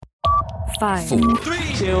5, 4,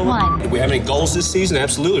 3, 2, 1. If we have any goals this season,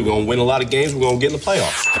 absolutely. We're going to win a lot of games. We're going to get in the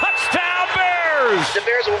playoffs. Touchdown Bears! The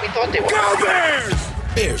Bears are what we thought they were. Go Bears!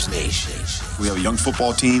 Bears Nation. We have a young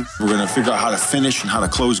football team. We're going to figure out how to finish and how to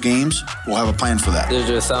close games. We'll have a plan for that. There's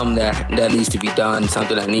just something that needs to be done,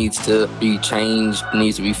 something that needs to be changed,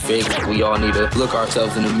 needs to be fixed. We all need to look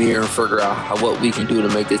ourselves in the mirror and figure out what we can do to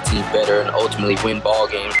make this team better and ultimately win ball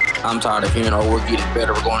games. I'm tired of hearing, we're getting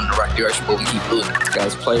better, we're going in the right direction, but we keep losing.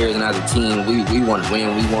 As players and as a team, we want to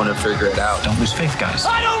win, we want to figure it out. Don't lose faith, guys.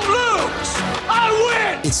 I don't lose! I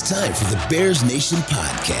win! It's time for the Bears Nation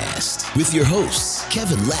podcast with your hosts,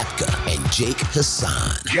 Kevin Lapka and Jake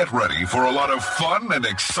Hassan. Get ready for a lot of fun and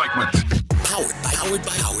excitement. Powered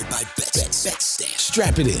by BetStamp.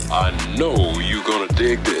 Strap it in. I know you're going to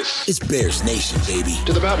dig this. It's Bears Nation, baby.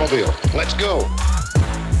 To the Batmobile. Let's go.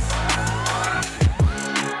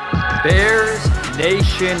 Bears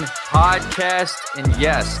Nation podcast. And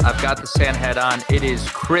yes, I've got the Santa hat on. It is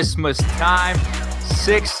Christmas time.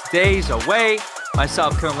 6 days away.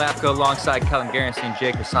 Myself, Kevin Lapka, alongside Kellen Garrison and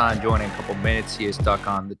Jake Hassan, joining in a couple minutes. He is stuck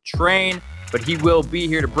on the train, but he will be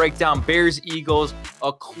here to break down Bears-Eagles,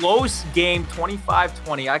 a close game,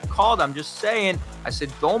 25-20. I called, I'm just saying, I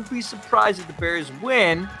said, don't be surprised if the Bears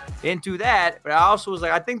win. Didn't do that, but I also was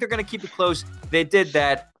like, I think they're going to keep it close. They did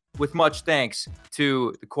that with much thanks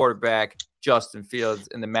to the quarterback, Justin Fields,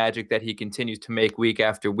 and the magic that he continues to make week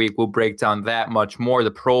after week. We'll break down that much more.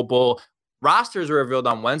 The Pro Bowl rosters are revealed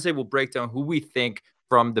on Wednesday. We'll break down who we think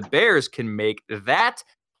from the Bears can make that,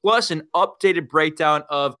 plus an updated breakdown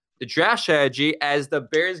of the draft strategy as the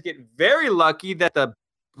Bears get very lucky that the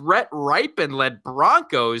Brett Rypien-led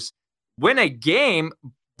Broncos win a game,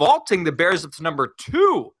 vaulting the Bears up to number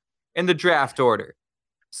 2 in the draft order.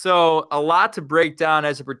 So a lot to break down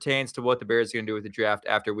as it pertains to what the Bears are going to do with the draft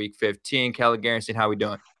after Week 15. Kellen Garrison, how we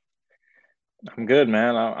doing? I'm good,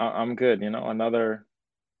 man. I'm good. Another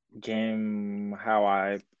game how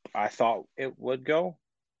I thought it would go,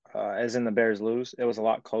 as in the Bears lose. It was a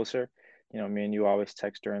lot closer. Me and you always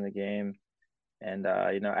text during the game. And,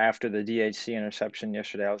 after the DHC interception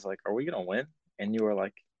yesterday, I was like, are we going to win? And you were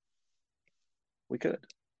like, we could.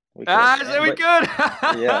 I said we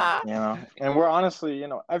could. Yeah, and we're honestly,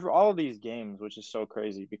 all of these games, which is so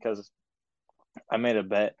crazy because I made a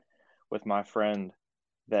bet with my friend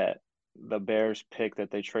that the Bears pick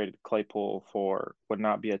that they traded Claypool for would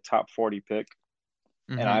not be a top 40 pick.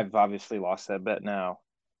 Mm-hmm. And I've obviously lost that bet now.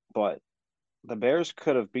 But the Bears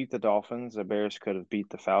could have beat the Dolphins. The Bears could have beat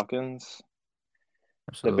the Falcons.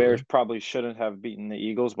 Absolutely. The Bears probably shouldn't have beaten the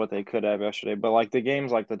Eagles, but they could have yesterday. But like the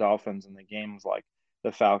games like the Dolphins and the games like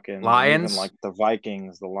the Falcons, Lions, even like the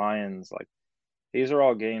Vikings, the Lions, like these are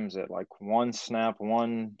all games that like one snap,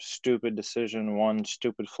 one stupid decision, one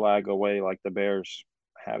stupid flag away, like the Bears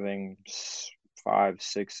having 5,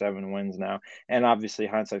 6, 7 wins now. And obviously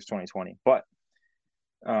hindsight's 2020. But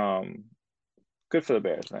good for the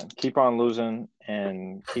Bears, man. Keep on losing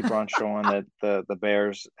and keep on showing that the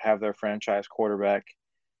Bears have their franchise quarterback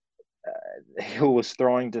who was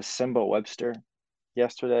throwing to Simba Webster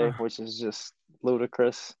yesterday, which is just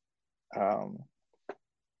ludicrous. And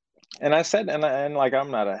I said, and like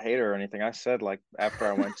I'm not a hater or anything. I said like after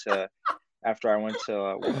I went to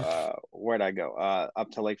where'd I go? Up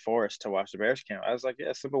to Lake Forest to watch the Bears camp. I was like,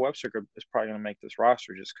 yeah, Simba Webster is probably going to make this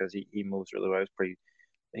roster just because he moves really well.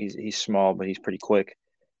 He's small, but he's pretty quick.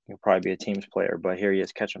 He'll probably be a team's player. But here he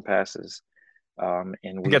is catching passes.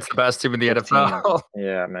 He gets the best team in the 15. NFL.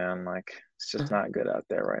 Yeah, man. Like it's just not good out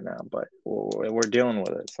there right now. But we're dealing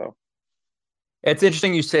with it. So. It's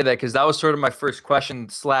interesting you say that because that was sort of my first question /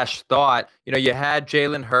 thought. You had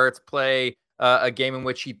Jalen Hurts play a game in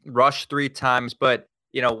which he rushed 3 times, but,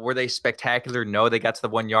 were they spectacular? No, they got to the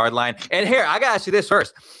 1-yard line. And here, I got to ask you this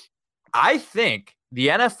first. I think the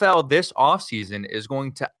NFL this offseason is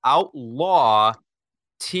going to outlaw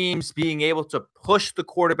teams being able to push the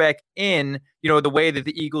quarterback in, the way that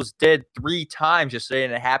the Eagles did 3 times yesterday,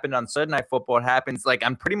 and it happened on Sunday Night Football. It happens like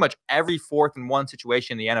on pretty much every 4th and 1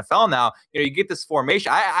 situation in the NFL now. You get this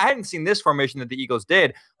formation. I hadn't seen this formation that the Eagles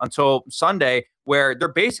did until Sunday, where they're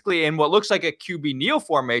basically in what looks like a QB kneel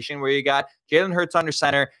formation, where you got Jalen Hurts under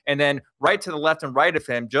center, and then right to the left and right of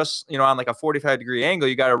him, just on like a 45-degree angle,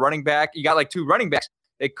 you got a running back. You got like 2 running backs.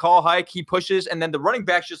 They call hike, he pushes, and then the running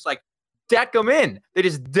backs just like deck him in. They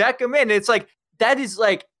just deck him in. It's like that is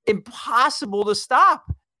like impossible to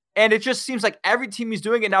stop. And it just seems like every team is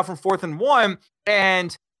doing it now from 4th and 1.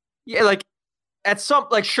 And yeah, like at some,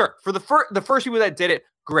 like, sure, for the first people that did it,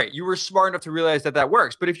 great. You were smart enough to realize that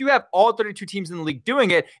works. But if you have all 32 teams in the league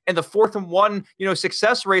doing it and the 4th and 1,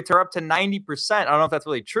 success rates are up to 90%, I don't know if that's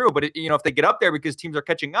really true, but if they get up there because teams are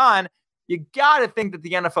catching on, you got to think that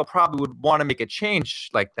the NFL probably would want to make a change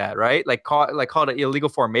like that, right? Like call it an illegal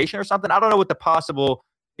formation or something. I don't know what the possible,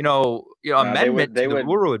 amendment to the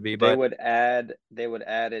rule would be, but they would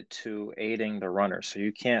add it to aiding the runner. So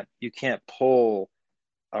you can't pull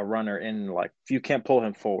a runner in, like you can't pull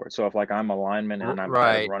him forward. So if like I'm a lineman and I'm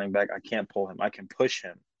a running back, I can't pull him. I can push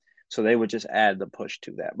him. So they would just add the push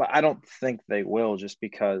to that. But I don't think they will, just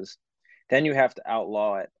because then you have to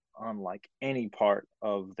outlaw it on like any part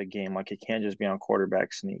of the game. Like it can't just be on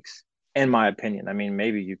quarterback sneaks, in my opinion. I mean,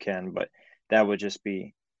 maybe you can, but that would just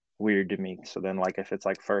be weird to me. So then like if it's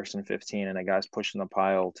like 1st and 15 and a guy's pushing the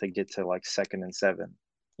pile to get to like 2nd and 7,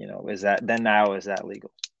 is that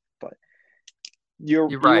legal? But you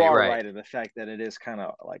are right in the fact that it is kind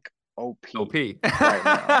of like OP right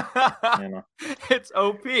now. It's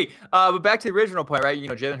OP. But back to the original point, right?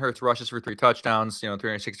 Jalen Hurts rushes for 3 touchdowns,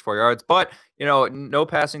 364 yards, but no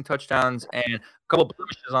passing touchdowns and a couple of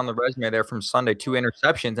blemishes on the resume there from Sunday, 2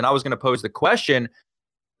 interceptions. And I was going to pose the question,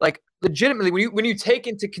 like legitimately, when you take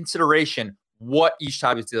into consideration what each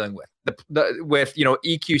side is dealing with, with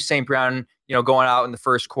EQ St. Brown, going out in the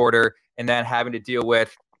first quarter, and then having to deal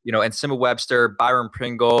with and Sima Webster, Byron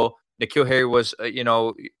Pringle. N'Keal Harry was,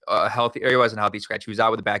 healthy. Or he wasn't healthy scratch. He was out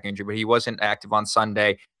with a back injury, but he wasn't active on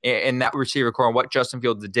Sunday. In that receiver core, and what Justin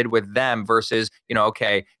Fields did with them versus,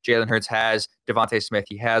 Jalen Hurts has Devontae Smith.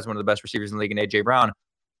 He has one of the best receivers in the league in A.J. Brown.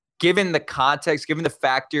 Given the context, given the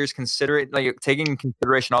factors, taking in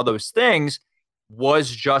consideration all those things, was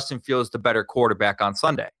Justin Fields the better quarterback on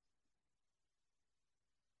Sunday?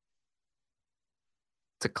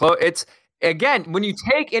 Again, when you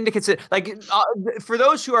take into consideration, for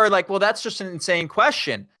those who are like, well, that's just an insane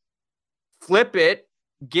question, flip it,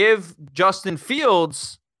 give Justin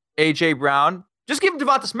Fields A.J. Brown, just give him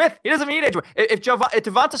Devonta Smith. He doesn't need A.J. Brown. If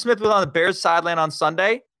Devonta Smith was on the Bears sideline on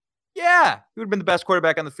Sunday, yeah, he would have been the best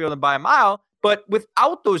quarterback on the field and by a mile. But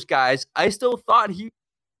without those guys, I still thought he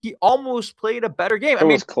almost played a better game. It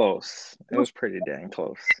was close. It was pretty dang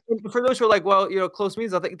close. For those who are like, well, close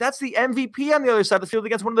means nothing. That's the MVP on the other side of the field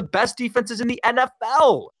against one of the best defenses in the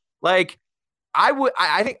NFL. Like,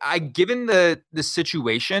 I think given the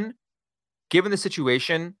situation,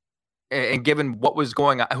 and given what was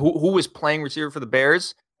going on, who was playing receiver for the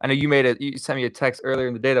Bears. I know you sent me a text earlier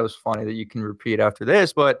in the day that was funny that you can repeat after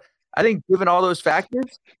this, but I think given all those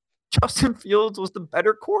factors, Justin Fields was the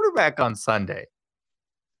better quarterback on Sunday.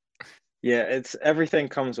 Yeah, it's everything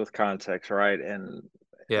comes with context, right? And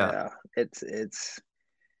it's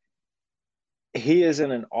he is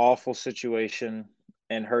in an awful situation,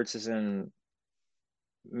 and Hurts is in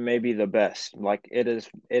maybe the best. Like it is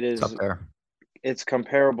up there. It's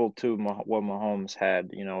comparable to what Mahomes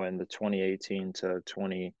had, in the 2018 to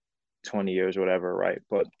 2020 years, whatever, right?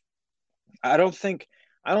 But I don't think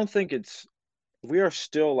we are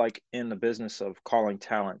still like in the business of calling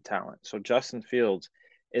talent. So Justin Fields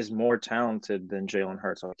is more talented than Jalen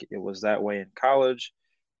Hurts. Like it was that way in college.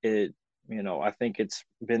 I think it's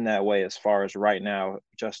been that way as far as right now.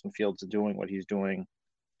 Justin Fields is doing what he's doing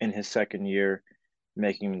in his second year,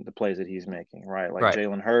 making the plays that he's making, right? Like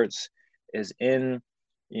Jalen Hurts is in,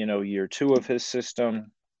 year 2 of his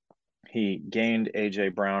system. He gained A.J.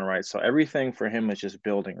 Brown, right? So everything for him is just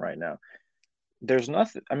building right now. There's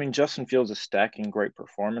nothing. I mean, Justin Fields is stacking great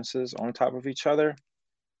performances on top of each other,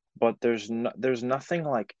 but there's nothing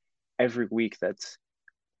like every week that's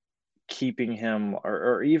keeping him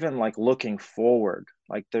or even like looking forward.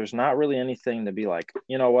 Like there's not really anything to be like,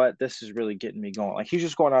 you know what, this is really getting me going. Like he's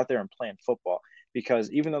just going out there and playing football,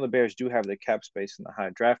 because even though the Bears do have the cap space and the high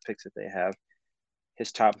draft picks that they have,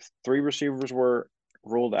 his top 3 receivers were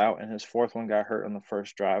ruled out and his 4th one got hurt on the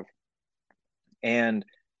first drive. And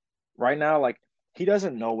right now, like he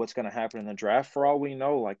doesn't know what's going to happen in the draft. For all we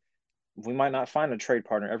know, like we might not find a trade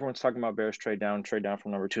partner. Everyone's talking about Bears trade down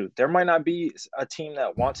from number 2. There might not be a team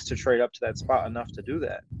that wants to trade up to that spot enough to do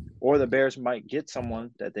that. Or the Bears might get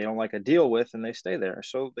someone that they don't like a deal with and they stay there.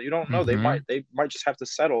 So you don't know. Mm-hmm. They might just have to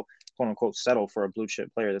settle, quote unquote, for a blue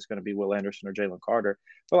chip player that's going to be Will Anderson or Jalen Carter.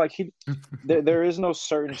 But like there is no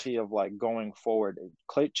certainty of like going forward.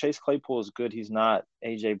 Chase Claypool is good. He's not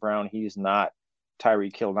A.J. Brown. He's not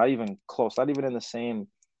Tyreek Hill. Not even close. Not even in the same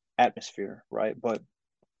atmosphere, right? But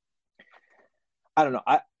I don't know.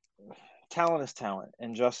 Talent is talent,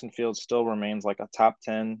 and Justin Fields still remains like a top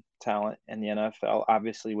 10 talent in the NFL.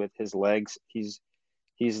 Obviously, with his legs, he's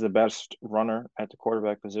the best runner at the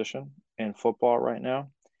quarterback position in football right now.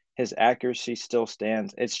 His accuracy still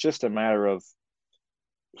stands. It's just a matter of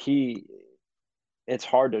it's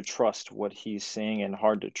hard to trust what he's seeing and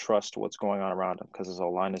hard to trust what's going on around him because his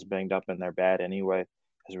O-line is banged up and they're bad anyway.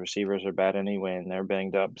 His receivers are bad anyway, and they're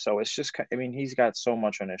banged up. So it's just, I mean, he's got so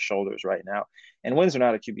much on his shoulders right now. And wins are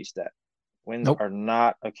not a QB stat. Wins are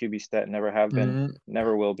not a QB stat, never have been,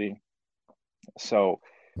 never will be. So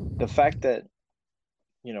the fact that,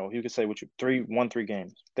 you know, you could say won 3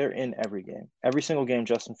 games. They're in every game. Every single game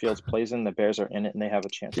Justin Fields plays in, the Bears are in it, and they have a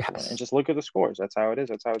chance to win. And just look at the scores. That's how it is.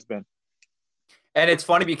 That's how it's been. And it's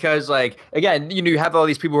funny because, like, again, you know, you have all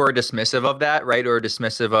these people who are dismissive of that, right? Or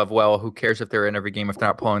dismissive of, well, who cares if they're in every game if they're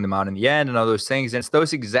not pulling them out in the end and all those things. And it's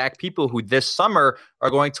those exact people who this summer are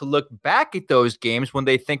going to look back at those games when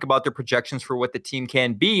they think about their projections for what the team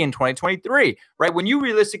can be in 2023, right? When you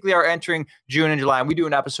realistically are entering June and July, and we do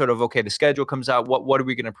an episode of, okay, the schedule comes out, what are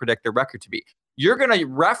we going to predict their record to be? You're going to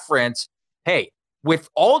reference, hey, with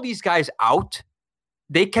all these guys out,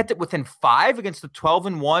 they kept it within 5 against the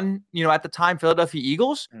 12-1, you know, at the time, Philadelphia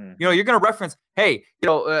Eagles. You know, you're going to reference, hey, you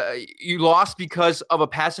know, you lost because of a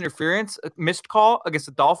pass interference, a missed call against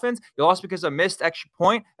the Dolphins. You lost because of a missed extra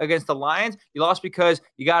point against the Lions. You lost because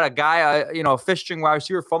you got a guy, you know, a fifth string wide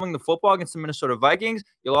receiver fumbling the football against the Minnesota Vikings.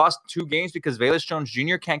 You lost 2 games because Velus Jones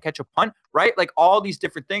Jr. can't catch a punt, right? Like all these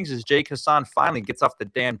different things as Jake Hassan finally gets off the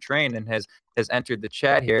damn train and has entered the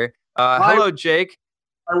chat here. Hello, Jake.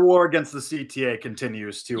 My war against the CTA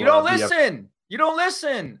continues to. You don't listen. You don't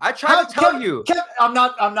listen. I try to tell you. I'm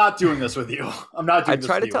not doing this with you. I'm not doing this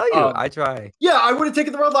with you. I try to tell you. I try. Yeah, I would have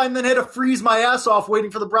taken the red line and then had to freeze my ass off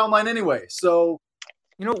waiting for the brown line anyway. So,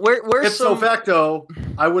 you know, where's ipso facto,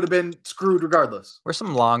 I would have been screwed regardless. Where's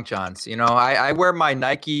some long johns? You know, I wear my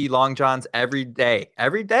Nike long johns every day.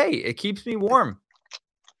 Every day. It keeps me warm.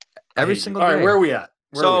 Every single day. All right, where are we at?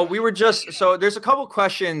 So there's a couple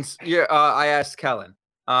questions I asked Kellen.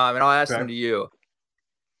 And I'll ask them to you.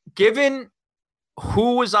 Given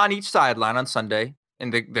who was on each sideline on Sunday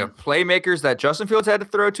and the playmakers that Justin Fields had to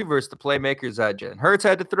throw to versus the playmakers that Jalen Hurts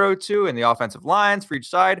had to throw to and the offensive lines for each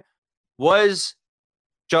side, was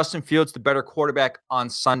Justin Fields the better quarterback on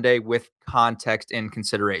Sunday with context in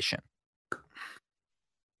consideration?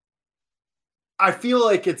 I feel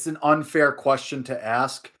like it's an unfair question to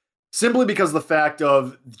ask simply because of the fact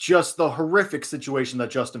of just the horrific situation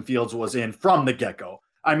that Justin Fields was in from the get-go.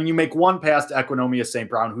 I mean, you make one pass to Equanimeous St.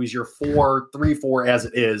 Brown, who's your 3-4 as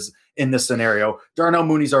it is in this scenario. Darnell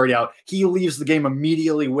Mooney's already out. He leaves the game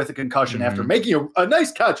immediately with a concussion after making a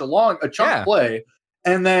nice catch, a chunk play.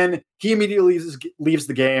 And then he immediately leaves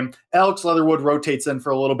the game. Alex Leatherwood rotates in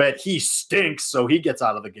for a little bit. He stinks, so he gets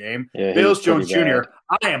out of the game. Velus Jones Jr.,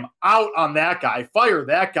 I am out on that guy. Fire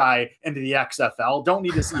that guy into the XFL. Don't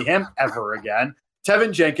need to see him ever again.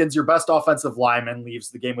 Tevin Jenkins, your best offensive lineman,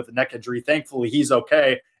 leaves the game with a neck injury. Thankfully, he's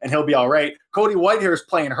okay, and he'll be all right. Cody Whitehair is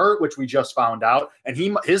playing hurt, which we just found out, and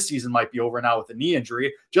his season might be over now with a knee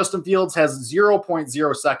injury. Justin Fields has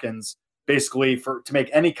 0.0 seconds, basically, to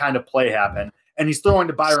make any kind of play happen, and he's throwing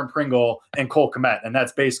to Byron Pringle and Cole Kmet, and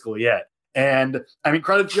that's basically it. And, I mean,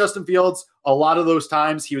 credit to Justin Fields. A lot of those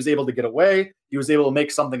times he was able to get away. He was able to make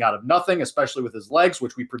something out of nothing, especially with his legs,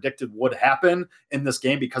 which we predicted would happen in this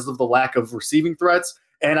game because of the lack of receiving threats.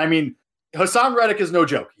 And, I mean, Hassan Reddick is no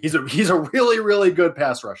joke. He's a really, really good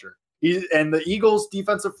pass rusher. And the Eagles'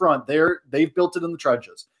 defensive front, they've built it in the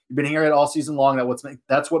trenches. You've been hearing it all season long.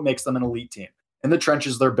 That's what makes them an elite team. In the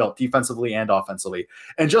trenches, they're built defensively and offensively.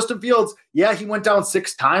 And Justin Fields, yeah, he went down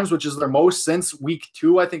 6 times, which is their most since week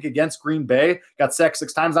 2, I think, against Green Bay. Got sacked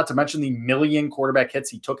 6 times, not to mention the million quarterback hits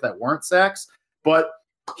he took that weren't sacks. But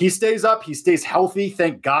he stays up. He stays healthy,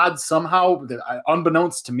 thank God, somehow,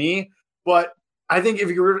 unbeknownst to me. But I think if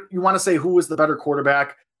you want to say who was the better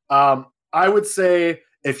quarterback, I would say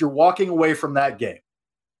if you're walking away from that game,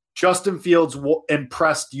 Justin Fields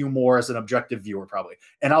impressed you more as an objective viewer, probably.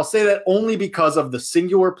 And I'll say that only because of the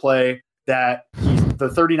singular play the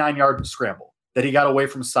 39-yard scramble that he got away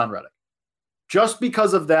from Hassan Reddick. Just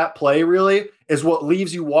because of that play, really, is what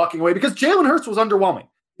leaves you walking away. Because Jalen Hurts was underwhelming.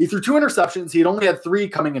 He threw 2 interceptions. He had only had 3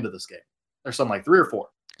 coming into this game. Or something like 3 or 4.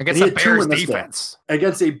 Against the Bears defense.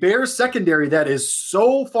 Against a Bears secondary that is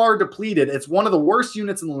so far depleted. It's one of the worst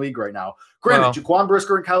units in the league right now. Granted, Jaquan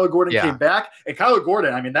Brisker and Kyler Gordon came back. And Kyler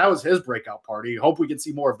Gordon, I mean, that was his breakout party. Hope we can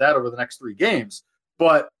see more of that over the next 3 games.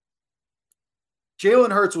 But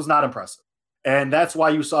Jalen Hurts was not impressive. And that's why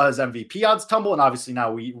you saw his MVP odds tumble. And obviously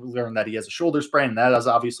now we learned that he has a shoulder sprain. And that is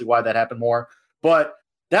obviously why that happened more. But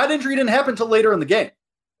that injury didn't happen until later in the game.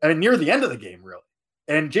 I mean, near the end of the game, really.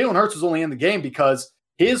 And Jalen Hurts was only in the game because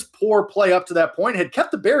his poor play up to that point had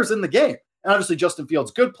kept the Bears in the game. And obviously Justin Fields'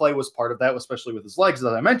 good play was part of that, especially with his legs,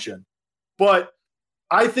 as I mentioned. But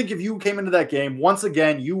I think if you came into that game, once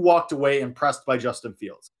again, you walked away impressed by Justin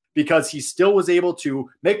Fields because he still was able to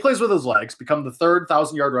make plays with his legs, become the 3rd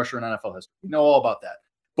 1,000-yard rusher in NFL history. We know all about that.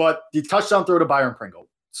 But the touchdown throw to Byron Pringle,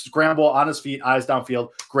 scramble on his feet, eyes downfield.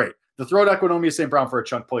 Great. The throw to Equanimeous St. Brown for a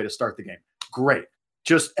chunk play to start the game. Great.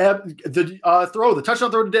 Just the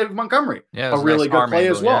touchdown throw to David Montgomery. Yeah, a really nice good play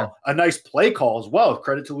angle, as well. A nice play call as well.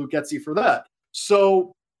 Credit to Luke Getsy for that.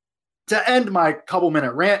 So to end my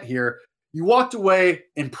couple-minute rant here, you walked away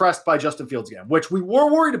impressed by Justin Fields again, which we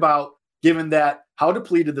were worried about given that how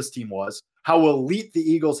depleted this team was, how elite the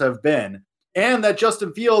Eagles have been, and that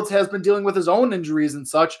Justin Fields has been dealing with his own injuries and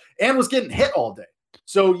such and was getting hit all day.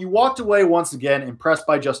 So you walked away once again impressed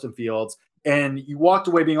by Justin Fields, and you walked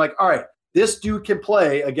away being like, all right, this dude can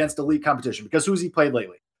play against elite competition, because who's he played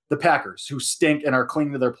lately? The Packers, who stink and are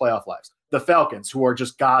clinging to their playoff lives. The Falcons, who are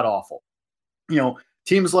just god-awful.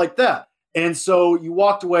 Teams like that. And so you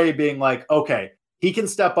walked away being like, okay, he can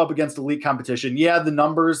step up against elite competition. Yeah, the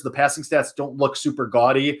numbers, the passing stats don't look super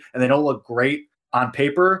gaudy, and they don't look great on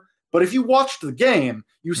paper. But if you watched the game,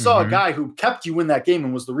 you saw a guy who kept you in that game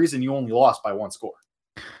and was the reason you only lost by one score.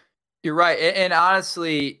 You're right. And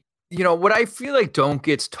honestly, what I feel like doesn't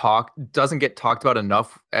get talked about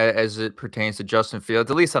enough as it pertains to Justin Fields,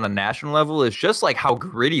 at least on a national level, is just like how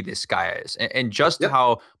gritty this guy is and just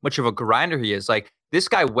how much of a grinder he is. Like, this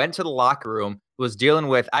guy went to the locker room, was dealing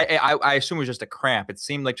with, I assume it was just a cramp. It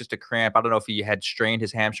seemed like just a cramp. I don't know if he had strained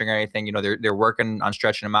his hamstring or anything. They're working on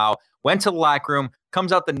stretching him out. Went to the locker room,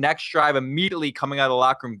 comes out the next drive, immediately coming out of the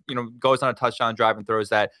locker room, goes on a touchdown drive and throws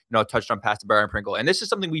that, touchdown pass to Byron Pringle. And this is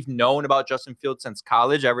something we've known about Justin Fields since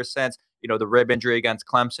college, ever since, the rib injury against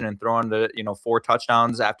Clemson and throwing the, 4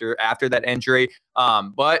 touchdowns after that injury.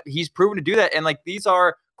 But he's proven to do that. And like, these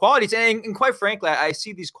are qualities. And quite frankly, I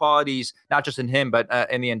see these qualities, not just in him, but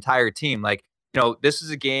in the entire team. Like, this is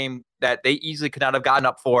a game that they easily could not have gotten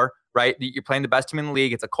up for, right? You're playing the best team in the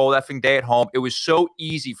league. It's a cold effing day at home. It was so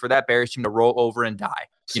easy for that Bears team to roll over and die.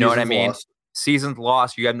 You know what I mean? Season's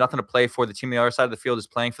lost. You have nothing to play for. The team on the other side of the field is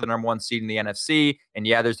playing for the number 1 seed in the NFC. And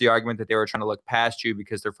yeah, there's the argument that they were trying to look past you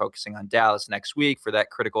because they're focusing on Dallas next week for that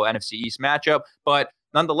critical NFC East matchup. But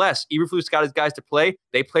nonetheless, Eberflus got his guys to play.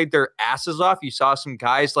 They played their asses off. You saw some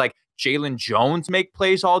guys like Jalen Jones make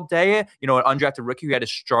plays all day, an undrafted rookie who had to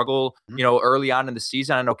struggle, early on in the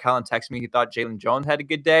season. I know Kellen texted me. He thought Jalen Jones had a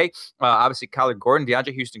good day. Obviously, Kyler Gordon,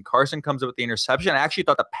 DeAndre Houston-Carson comes up with the interception. I actually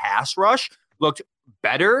thought the pass rush looked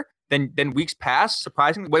better than weeks past.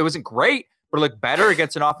 Surprisingly, it wasn't great, but it looked better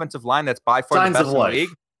against an offensive line that's by far the best in the league.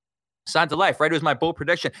 Signs of life, right? It was my bold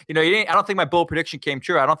prediction. I don't think my bold prediction came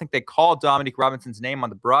true. I don't think they called Dominique Robinson's name on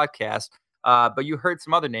the broadcast. But you heard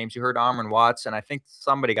some other names. You heard Amon Watts, and I think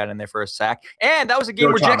somebody got in there for a sack. And that was a game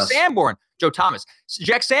where Joe Thomas.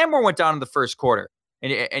 Jack Sanborn went down in the first quarter,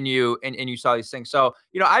 and you saw these things. So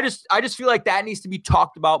I just feel like that needs to be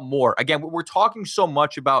talked about more. Again, we're talking so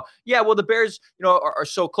much about the Bears are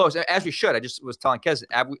so close, as we should. I just was telling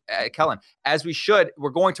Kellen, as we should. We're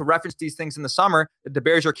going to reference these things in the summer. That the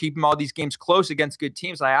Bears are keeping all these games close against good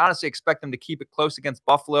teams, and I honestly expect them to keep it close against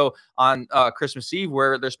Buffalo on Christmas Eve,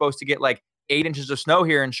 where they're supposed to get like 8 inches of snow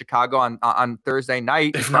here in Chicago on Thursday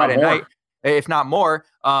night, Friday night, if not more.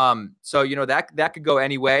 So that could go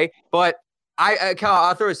anyway. But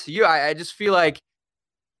I'll throw this to you. I just feel like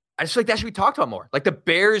that should be talked about more. Like, the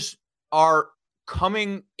Bears are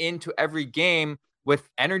coming into every game with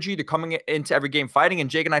energy. They're coming into every game fighting. And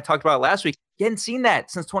Jake and I talked about it last week. You hadn't seen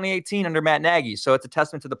that since 2018 under Matt Nagy. So it's a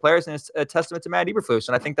testament to the players, and it's a testament to Matt Eberflus.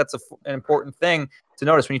 And I think that's an important thing to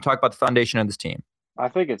notice when you talk about the foundation of this team. I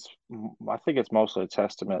think it's mostly a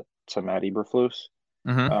testament to Matt Eberflus,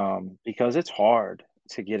 because it's hard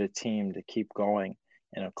to get a team to keep going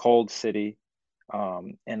in a cold city,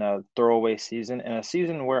 in a throwaway season, in a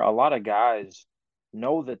season where a lot of guys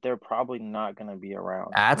know that they're probably not going to be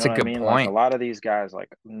around. That's a good point. Like, a lot of these guys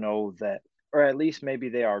know that, or at least maybe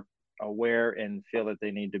they are aware and feel that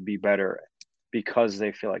they need to be better because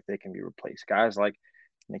they feel like they can be replaced. Guys like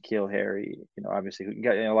N'Keal Harry, obviously you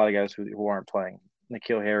got a lot of guys who aren't playing.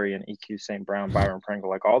 N'Keal Harry and EQ St. Brown, Byron Pringle,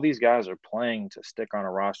 like, all these guys are playing to stick on a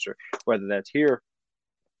roster, whether that's here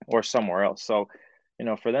or somewhere else. So,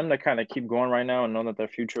 for them to kind of keep going right now and know that their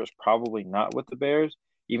future is probably not with the Bears,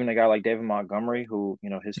 even a guy like David Montgomery, who,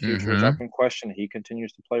 his future is up in question, he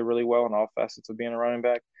continues to play really well in all facets of being a running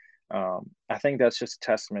back. I think that's just a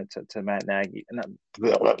testament to Matt Nagy,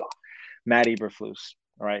 Matt Eberflus,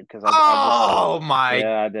 right? Because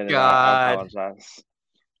I did it. I apologize.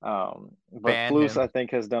 But Flus, I think,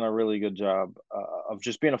 has done a really good job of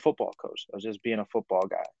just being a football coach, of just being a football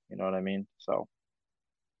guy. You know what I mean? So,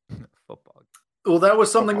 football. Well, that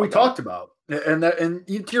was something we talked about, and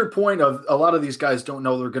to your point of a lot of these guys don't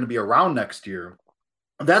know they're going to be around next year.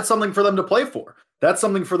 That's something for them to play for. That's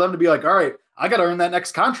something for them to be like, all right, I got to earn that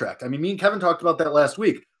next contract. I mean, me and Kevin talked about that last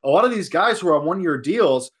week. A lot of these guys who are on 1-year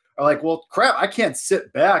deals are like, well, crap, I can't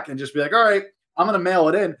sit back and just be like, all right, I'm going to mail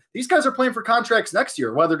it in. These guys are playing for contracts next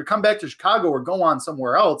year, whether to come back to Chicago or go on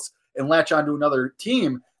somewhere else and latch onto another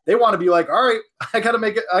team. They want to be like, all right, I got to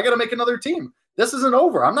make another team. This isn't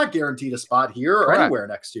over. I'm not guaranteed a spot here or anywhere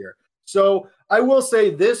next year. So I will say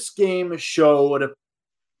this game showed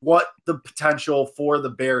what the potential for the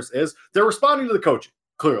Bears is. They're responding to the coaching,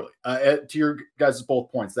 clearly, to your guys'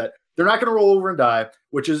 both points, that they're not going to roll over and die,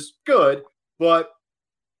 which is good. But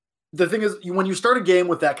the thing is, when you start a game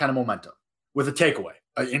with that kind of momentum, with a takeaway,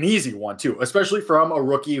 an easy one too, especially from a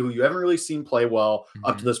rookie who you haven't really seen play well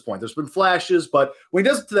up to this point. There's been flashes, but when he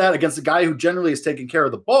does that against a guy who generally is taking care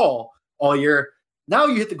of the ball all year, now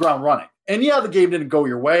you hit the ground running. And yeah, the game didn't go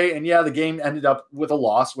your way. And yeah, the game ended up with a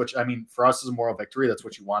loss, which, I mean, for us is a moral victory. That's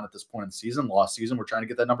what you want at this point in the season. Lost season, we're trying to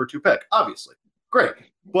get that number 2 pick, obviously. Great.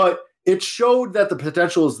 But it showed that the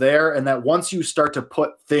potential is there, and that once you start to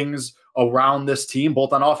put things around this team,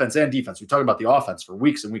 both on offense and defense, we talked about the offense for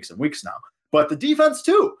weeks and weeks and weeks now, but the defense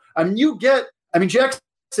too. I mean, Jack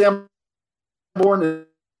Sanborn is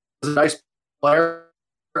a nice player,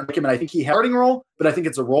 and I think he has a starting role, but I think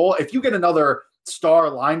it's a role. If you get another star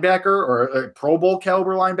linebacker or a Pro Bowl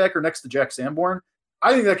caliber linebacker next to Jack Sanborn,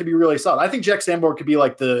 I think that could be really solid. I think Jack Sanborn could be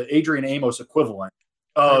like the Adrian Amos equivalent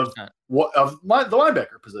of the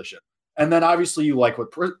linebacker position. And then obviously you like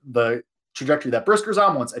what the trajectory that Brisker's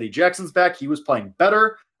on. Once Eddie Jackson's back, he was playing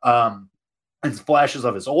better. And flashes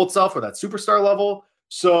of his old self or that superstar level.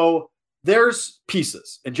 So there's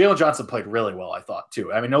pieces. And Jalen Johnson played really well, I thought,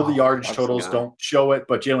 too. I mean, the yardage totals don't show it,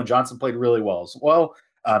 but Jalen Johnson played really well as well.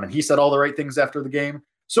 And he said all the right things after the game.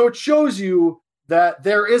 So it shows you that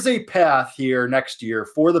there is a path here next year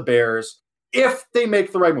for the Bears if they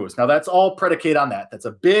make the right moves. Now, that's all predicated on that. That's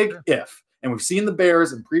a big if. And we've seen the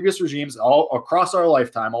Bears in previous regimes all across our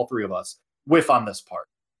lifetime, all three of us, whiff on this part.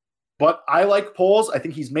 But I like Poles. I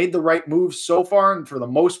think he's made the right moves so far. And for the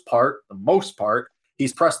most part,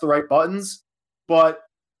 he's pressed the right buttons. But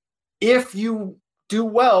if you do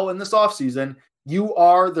well in this offseason,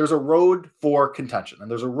 there's a road for contention and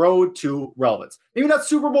there's a road to relevance. Maybe not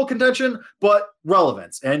Super Bowl contention, but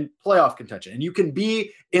relevance and playoff contention. And you can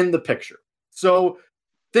be in the picture. So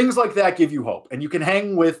things like that give you hope. And you can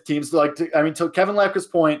hang with teams to Kevin Lapka's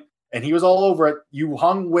point, and he was all over it, you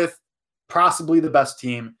hung with possibly the best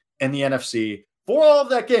team in the NFC for all of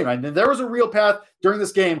that game. And there was a real path during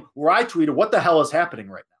this game where I tweeted, what the hell is happening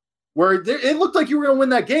right now? Where it looked like you were going to win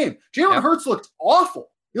that game. Jalen Hurts looked awful.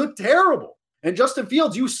 He looked terrible. And Justin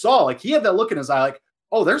Fields, you saw, like, he had that look in his eye, like,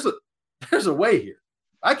 oh, there's a way here.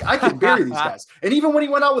 I can bury these guys. And even when he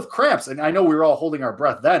went out with cramps, and I know we were all holding our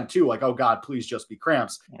breath then too, like, oh God, please just be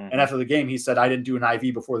cramps. Mm-hmm. And after the game, he said, I didn't do an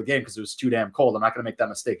IV before the game because it was too damn cold. I'm not going to make that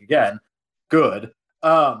mistake again. Good.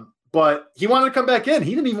 But he wanted to come back in.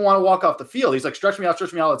 He didn't even want to walk off the field. He's like, stretch me out,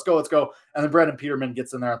 let's go. And then Brandon Peterman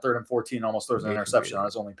gets in there on 3rd and 14, almost throws an interception on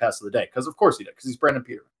his only pass of the day. Because of course he did, because he's Brandon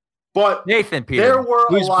Peterman. But Nathan Peterman. There were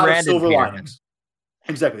a lot of silver linings.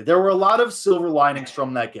 Exactly. There were a lot of silver linings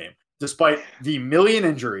from that game, despite the million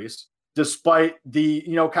injuries, despite the,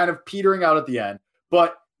 kind of petering out at the end.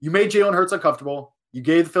 But you made Jalen Hurts uncomfortable. You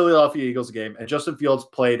gave the Philadelphia Eagles a game, and Justin Fields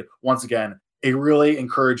played, once again, a really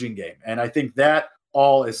encouraging game. And I think that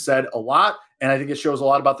all is said a lot. And I think it shows a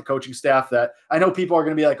lot about the coaching staff that I know people are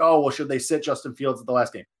going to be like, oh, well, should they sit Justin Fields at the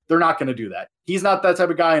last game? They're not going to do that. He's not that type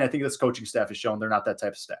of guy. And I think this coaching staff has shown they're not that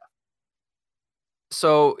type of staff.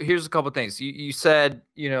 So here's a couple of things. You said,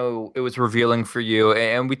 it was revealing for you,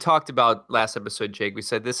 and we talked about last episode, Jake. We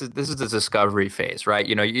said this is the discovery phase, right?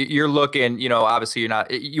 You're looking, obviously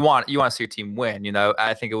you want to see your team win.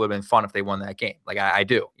 I think it would have been fun if they won that game. Like I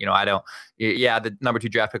do. I don't. Yeah, the number 2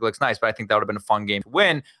 draft pick looks nice, but I think that would have been a fun game to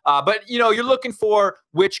win. But you're looking for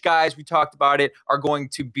which guys, we talked about it, are going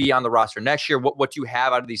to be on the roster next year. What you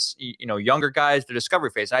have out of these younger guys, the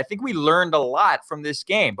discovery phase. And I think we learned a lot from this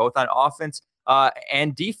game, both on offense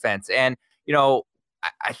and defense. And,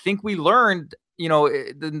 I think we learned,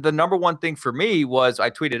 the number one thing for me was I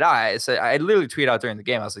literally tweeted out during the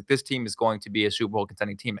game. I was like, this team is going to be a Super Bowl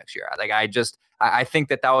contending team next year. Like, I think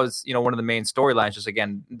that was, one of the main storylines, just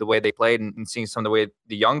again, the way they played and seeing some of the way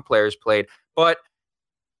the young players played. But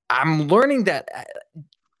I'm learning that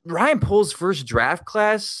Ryan Poles' first draft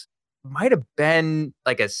class might have been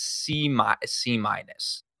like a C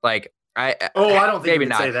minus. Like, I don't think you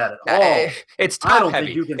can say that at all. It's top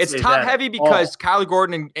heavy. It's top heavy because Kyler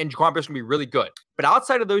Gordon and Jaquan Brisker can be really good. But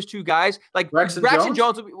outside of those two guys, like Braxton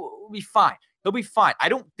Jones will be fine. He'll be fine.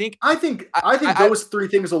 I think those three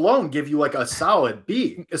things alone give you like a solid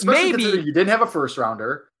B, especially considering you didn't have a first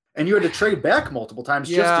rounder and you had to trade back multiple times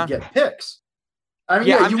just to get picks. I mean,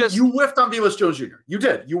 you whiffed on Velus Jones Jr. You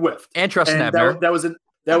did. You whiffed. And Treston Ebner. That was an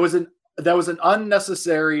that was an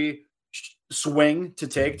unnecessary swing to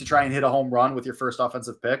take to try and hit a home run with your first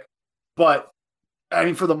offensive pick. But I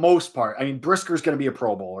mean, for the most part, I mean, Brisker's going to be a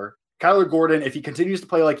Pro Bowler. Kyler Gordon, if he continues to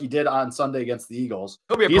play like he did on Sunday against the Eagles,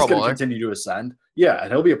 he's going to continue to ascend. Yeah,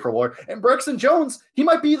 and he'll be a Pro Bowler. And Braxton Jones, he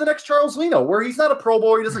might be the next Charles Leno, where he's not a Pro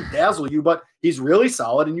Bowler, he doesn't dazzle you, but he's really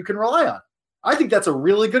solid and you can rely on. I think that's a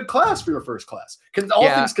really good class for your first class, all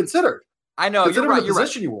things considered. I know, you're right. The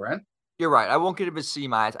position you were in. You're right. I won't give it a C-.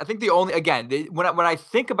 I think when I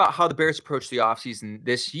think about how the Bears approach the offseason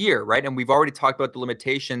this year, right, and we've already talked about the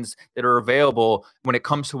limitations that are available when it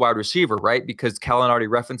comes to wide receiver, right, because Kellen already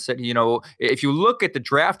referenced it. You know, if you look at the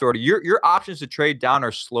draft order, your options to trade down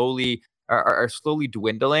are slowly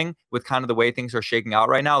dwindling with kind of the way things are shaking out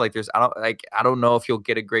right now. Like I don't know if you'll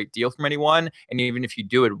get a great deal from anyone, and even if you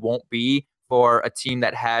do, it won't be for a team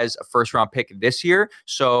that has a first round pick this year.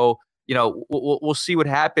 So, you know, we'll see what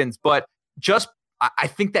happens, but I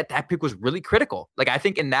think that pick was really critical. Like, I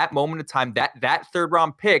think in that moment of time, that third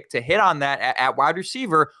round pick to hit on that at wide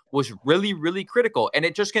receiver was really, really critical. And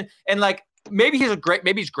it just maybe he's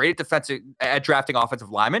great at drafting offensive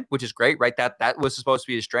linemen, which is great, right? That was supposed to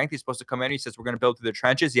be his strength. He's supposed to come in. He says, we're going to build through the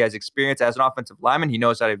trenches. He has experience as an offensive lineman. He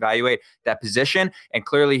knows how to evaluate that position. And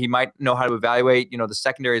clearly he might know how to evaluate, the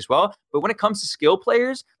secondary as well. But when it comes to skill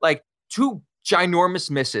players, like two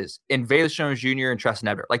ginormous misses in Velus Jones Jr. and Treston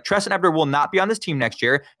Ebner. Like, Treston Ebner will not be on this team next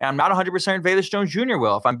year, and I'm not 100% Velus Jones Jr.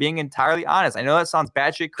 will, if I'm being entirely honest. I know that sounds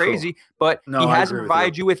batshit crazy, but he hasn't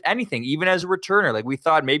provided you with anything, even as a returner. Like, we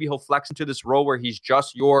thought maybe he'll flex into this role where he's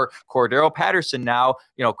just your Cordero Patterson now.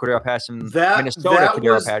 Cordero Patterson, Minnesota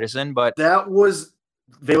Cordero Patterson, but that was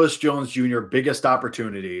Velus Jones Jr. biggest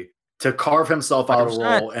opportunity to carve himself out 100%. A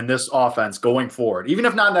role in this offense going forward, even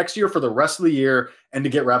if not next year, for the rest of the year, and to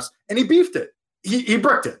get reps. And he beefed it. He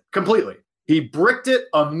bricked it completely. He bricked it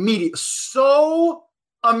immediately.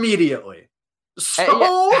 Immediately.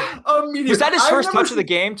 Was that his first touch of the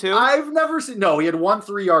game too? I've never seen. No, he had 1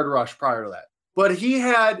 3-yard rush prior to that. But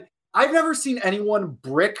I've never seen anyone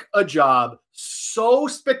brick a job so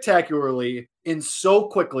spectacularly and so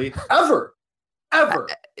quickly ever.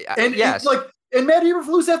 And yes. And Matt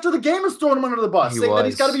Eberflus after the game is throwing him under the bus, saying that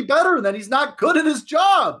he's got to be better and that he's not good at his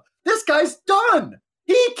job. This guy's done.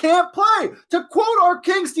 He can't play. To quote our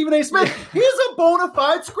king, Stephen A. Smith, he's a bona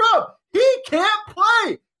fide scrub. He can't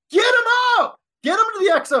play. Get him out. Get him to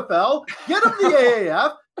the XFL. Get him to the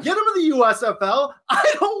AAF. Get him to the USFL.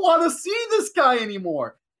 I don't want to see this guy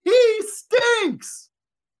anymore. He stinks.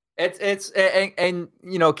 And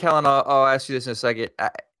Kellen, I'll ask you this in a second.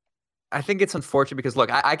 I think it's unfortunate because,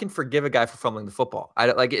 look, I can forgive a guy for fumbling the football.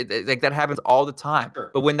 That happens all the time.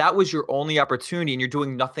 Sure. But when that was your only opportunity and you're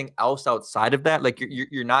doing nothing else outside of that, like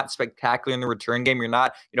you're not spectacular in the return game. You're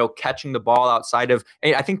not, catching the ball outside of.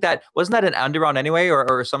 I think that wasn't that an end around anyway,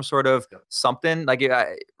 or some sort of something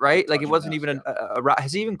right? Like it wasn't even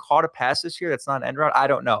has he even caught a pass this year? That's not an end around. I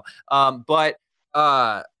don't know.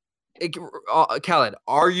 Kellen,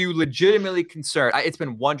 are you legitimately concerned? It's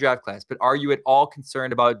been one draft class, but are you at all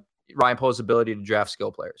concerned about Ryan Poles' ability to draft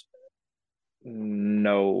skill players?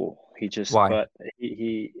 No, he just. Why? But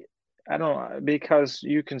I don't, because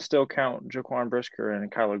you can still count Jaquan Brisker and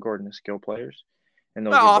Kyler Gordon as skill players, and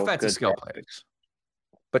those are offensive skill players.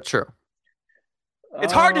 But true,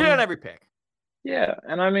 it's hard to hit on every pick. Yeah,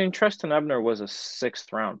 and I mean Treston Ebner was a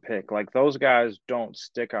 6th round pick. Like, those guys don't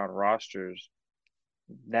stick on rosters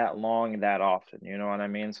that long and that often. You know what I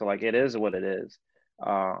mean? So it is what it is.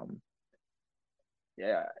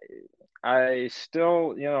 Yeah, I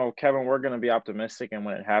still, Kevin, we're going to be optimistic. And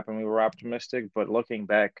when it happened, we were optimistic. But looking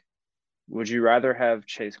back, would you rather have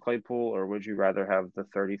Chase Claypool or would you rather have the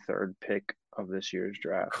 33rd pick of this year's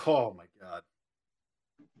draft? Oh, my God.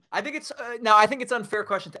 I think it's I think it's an unfair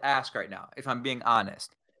question to ask right now, if I'm being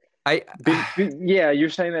honest. Yeah, you're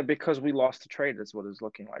saying that because we lost the trade. That's what it's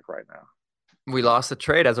looking like right now. We lost the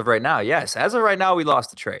trade as of right now. Yes, as of right now, we lost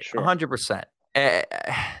the trade. Sure. 100%.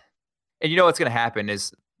 And you know what's going to happen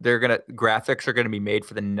is graphics are going to be made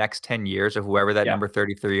for the next 10 years of whoever that number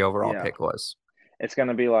 33 overall pick was. It's going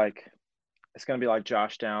to be like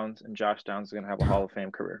Josh Downs, and Josh Downs is going to have a Hall of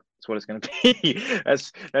Fame career. That's what it's going to be.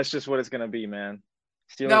 That's just what it's going to be, man.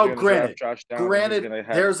 Now, granted, there's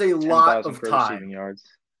a lot of time.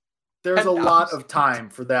 There's a lot of time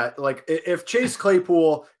for that. Like, if Chase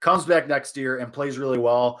Claypool comes back next year and plays really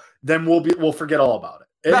well, then we'll forget all about it.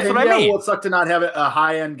 That's what I mean. Will it suck to not have a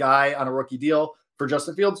high-end guy on a rookie deal for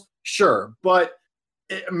Justin Fields? Sure. But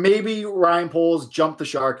maybe Ryan Poles jumped the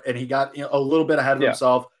shark and he got a little bit ahead of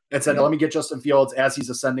himself and said, let me get Justin Fields, as he's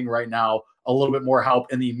ascending right now, a little bit more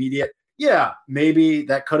help in the immediate. Yeah, maybe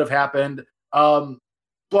that could have happened.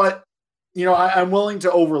 But I'm willing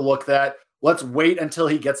to overlook that. Let's wait until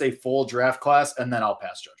he gets a full draft class, and then I'll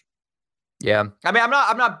pass judgment. Yeah. I mean,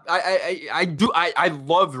 I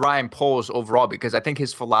love Ryan Poles overall because I think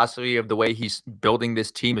his philosophy of the way he's building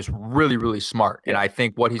this team is really, really smart. And I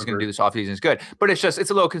think what he's going to do this offseason is good, but it's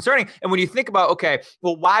a little concerning. And when you think about, okay,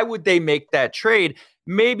 well, why would they make that trade?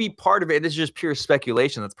 Maybe part of it, and this is just pure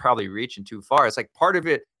speculation that's probably reaching too far. It's like part of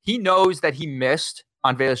it, he knows that he missed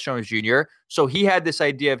on Velus Jones Jr. So he had this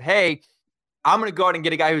idea of, hey, I'm going to go out and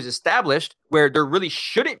get a guy who's established where there really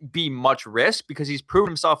shouldn't be much risk because he's proven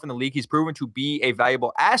himself in the league. He's proven to be a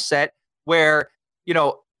valuable asset where,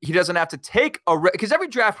 he doesn't have to take a risk because every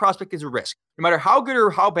draft prospect is a risk. No matter how good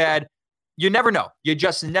or how bad, you never know. You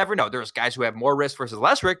just never know. There's guys who have more risk versus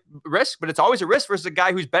less risk, but it's always a risk versus a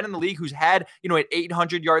guy who's been in the league, who's had, an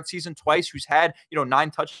 800-yard season twice, who's had,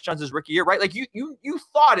 9 touchdowns his rookie year, right? Like you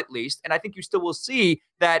thought at least, and I think you still will see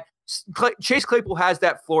that Chase Claypool has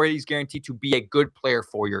that floor. He's guaranteed to be a good player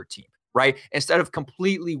for your team, right? Instead of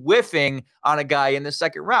completely whiffing on a guy in the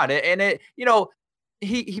second round. And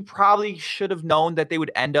he probably should have known that they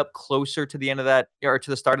would end up closer to the end of that or to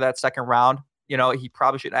the start of that second round. He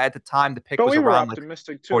probably should at the time the pick was around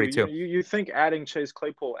optimistic like 42. Too. You think adding Chase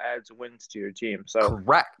Claypool adds wins to your team. So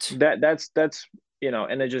correct. That's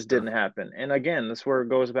and it just didn't happen. And again, this where it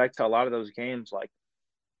goes back to a lot of those games like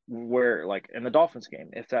where like in the Dolphins game,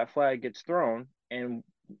 if that flag gets thrown and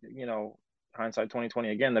hindsight 2020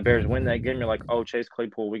 again, the Bears win that game, you're like, oh, Chase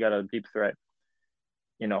Claypool, we got a deep threat.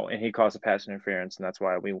 And he caused a pass interference, and that's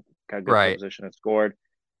why we got good position and scored.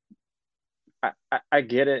 I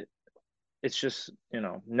get it. It's just,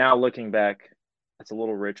 now looking back, it's a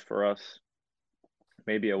little rich for us.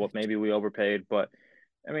 Maybe we overpaid, but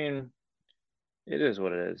I mean, it is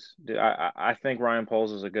what it is. I think Ryan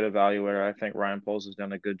Poles is a good evaluator. I think Ryan Poles has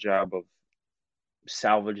done a good job of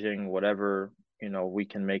salvaging whatever, we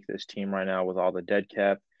can make this team right now with all the dead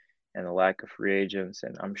cap and the lack of free agents.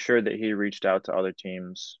 And I'm sure that he reached out to other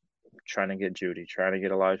teams trying to get Judy, trying to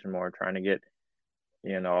get Elijah Moore, trying to get,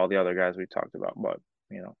 all the other guys we talked about. But,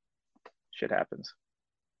 shit happens.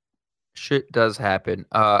 Shit does happen.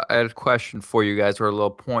 I had a question for you guys, or a little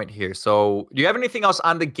point here. So, do you have anything else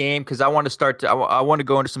on the game? Because I want to I want to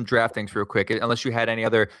go into some draft things real quick. Unless you had any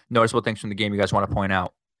other noticeable things from the game you guys want to point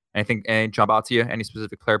out. Anything jump out to you? Any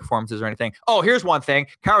specific player performances or anything? Oh, here's one thing.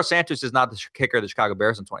 Carlos Santos is not the kicker of the Chicago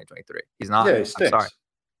Bears in 2023. He's not. Yeah, he stinks. I'm sorry.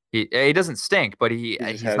 He doesn't stink, but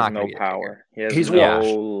he's not no power. He's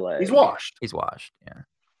washed. He's washed. He's washed. Yeah.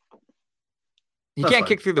 He can't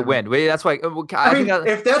kick through the wind. That's why. I mean,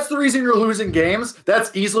 if that's the reason you're losing games,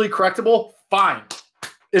 that's easily correctable. Fine.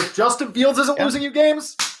 If Justin Fields isn't losing you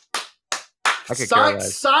games,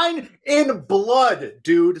 sign in blood,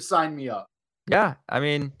 dude. Sign me up. Yeah, I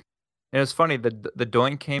mean, it was funny. The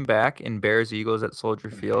doink came back in Bears Eagles at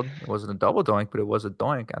Soldier Field. It wasn't a double doink, but it was a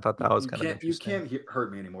doink. I thought that was kind of interesting. You can't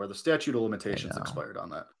hurt me anymore. The statute of limitations expired on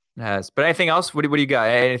that. It has. But anything else? What do you got?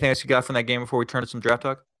 Anything else you got from that game before we turn to some draft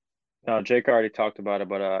talk? No, Jake already talked about it,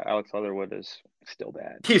 but Alex Leatherwood is still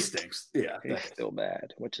bad. He stinks. Yeah, he's still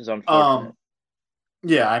bad, which is unfortunate.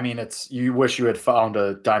 Yeah, I mean, you wish you had found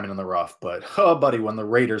a diamond in the rough, but buddy, when the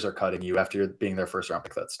Raiders are cutting you after being their first round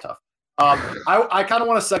pick, that's tough. I kind of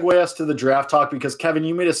want to segue us to the draft talk because Kevin,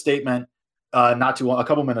 you made a statement a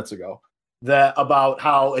couple minutes ago that about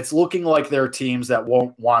how it's looking like there are teams that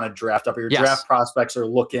won't want to draft up. Your draft prospects are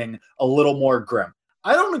looking a little more grim.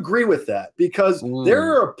 I don't agree with that because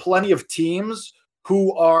there are plenty of teams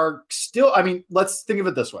who are still, I mean, let's think of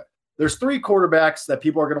it this way. There's 3 quarterbacks that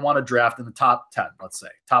people are going to want to draft in the top 10, let's say,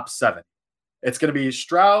 top 7. It's going to be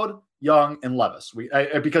Stroud, Young, and Levis.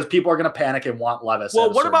 Because people are going to panic and want Levis.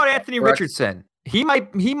 Well, what about Anthony Richardson? He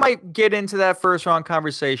might get into that first round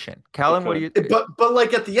conversation. Callum, what do you think? But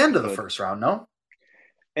like at the end of the first round, no?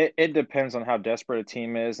 It depends on how desperate a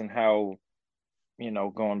team is and how,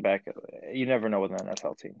 going back, you never know with an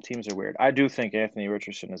NFL team. Teams are weird. I do think Anthony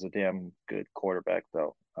Richardson is a damn good quarterback,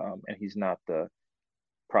 though, and he's not the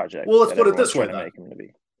project. Well, let's put it this way, then. Make him to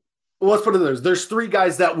be. Well, let's put it this. There's 3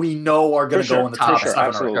 guys that we know are going to go in the top 7.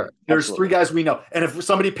 Absolutely. There's 3 guys we know. And if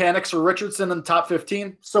somebody panics for Richardson in the top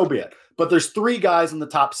 15, so be it. But there's 3 guys in the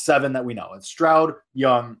top 7 that we know. It's Stroud,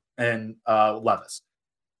 Young, and Levis.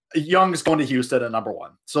 Young's going to Houston at number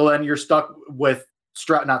 1. So then you're stuck with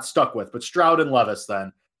Stroud and Levis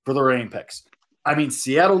then for the remaining picks. I mean,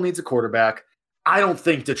 Seattle needs a quarterback. I don't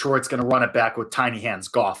think Detroit's going to run it back with tiny hands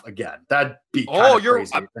Goff again. That'd be kind of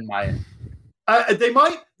crazy in my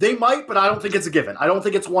They might, but I don't think it's a given. I don't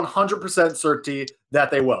think it's 100% certainty that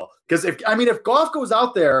they will. Because if Goff goes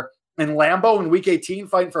out there in Lambeau in Week 18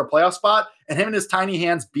 fighting for a playoff spot, and him and his tiny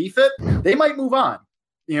hands beef it, they might move on.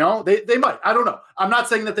 You know, they might. I don't know. I'm not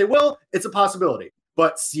saying that they will. It's a possibility.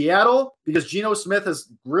 But Seattle, because Geno Smith has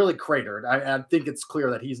really cratered, I think it's clear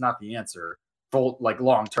that he's not the answer for like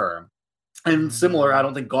long term. And similar, I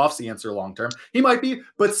don't think Goff's the answer long term. He might be,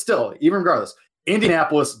 but still, even regardless,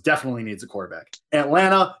 Indianapolis definitely needs a quarterback.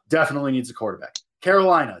 Atlanta definitely needs a quarterback.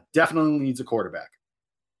 Carolina definitely needs a quarterback.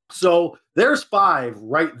 So there's 5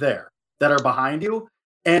 right there that are behind you.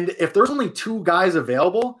 And if there's only 2 guys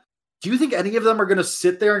available, do you think any of them are going to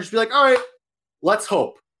sit there and just be like, all right, let's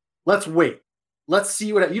hope. Let's wait. Let's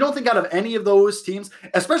see what – you don't think out of any of those teams,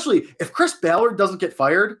 especially if Chris Ballard doesn't get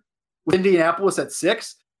fired with Indianapolis at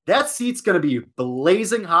 6, that seat's going to be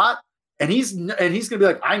blazing hot, and he's going to be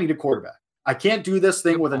like, I need a quarterback. I can't do this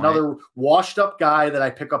thing with another washed-up guy that I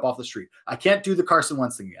pick up off the street. I can't do the Carson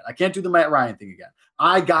Wentz thing again. I can't do the Matt Ryan thing again.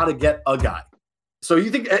 I got to get a guy. So you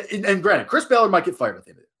think – and granted, Chris Ballard might get fired at the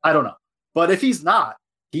end of it. I don't know. But if he's not,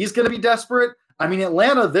 he's going to be desperate. I mean,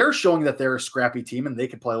 Atlanta, they're showing that they're a scrappy team and they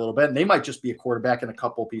can play a little bit, and they might just be a quarterback and a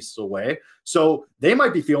couple pieces away. So they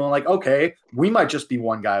might be feeling like, okay, we might just be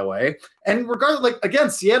one guy away. And regardless, like, again,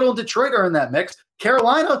 Seattle and Detroit are in that mix.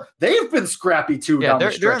 Carolina, they've been scrappy too down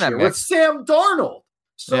the stretch here with Sam Darnold.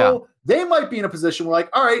 So they might be in a position where, like,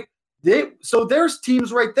 all right, so there's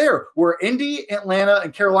teams right there where Indy, Atlanta,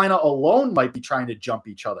 and Carolina alone might be trying to jump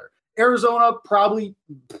each other. Arizona probably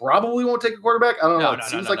won't take a quarterback. I don't know. It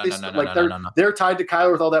seems like they're tied to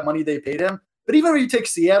Kyler with all that money they paid him. But even when you take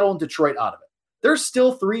Seattle and Detroit out of it, there's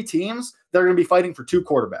still 3 teams that are going to be fighting for 2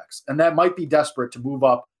 quarterbacks. And that might be desperate to move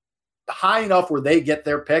up high enough where they get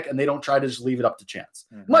their pick and they don't try to just leave it up to chance.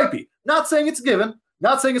 Might be. Not saying it's a given.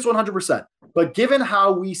 Not saying it's 100%. But given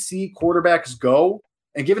how we see quarterbacks go,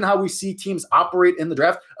 and given how we see teams operate in the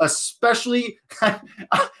draft, especially,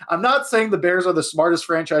 I'm not saying the Bears are the smartest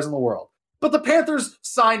franchise in the world, but the Panthers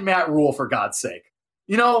signed Matt Rule, for God's sake.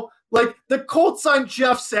 You know, like the Colts signed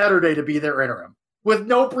Jeff Saturday to be their interim with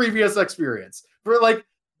no previous experience.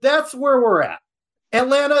 That's where we're at.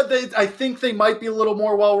 Atlanta, I think they might be a little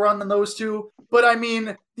more well-run than those 2, but I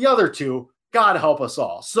mean, the other 2, God help us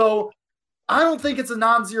all. So I don't think it's a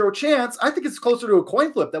non-zero chance. I think it's closer to a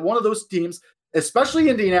coin flip that one of those teams, especially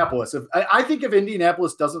Indianapolis. I think if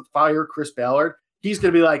Indianapolis doesn't fire Chris Ballard, he's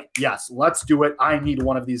going to be like, yes, let's do it. I need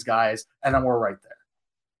one of these guys. And then we're right there.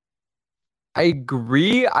 I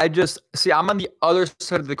agree. I'm on the other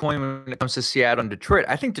side of the coin when it comes to Seattle and Detroit.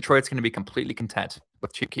 I think Detroit's going to be completely content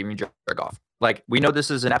with keeping Jared Goff. Like, we know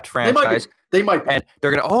this is an apt franchise. They might be. And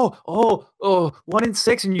they're going to,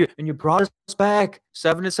 1-6, and you brought us back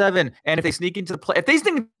 7-7. And if they sneak into the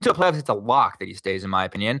playoffs, it's a lock that he stays, in my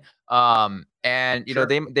opinion. And you know,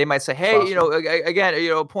 they might say, hey, you know,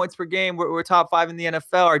 again, points per game, we're top 5 in the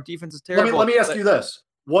NFL. Our defense is terrible. Let me ask you this: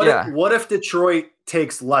 what if Detroit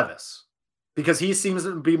takes Levis? Because he seems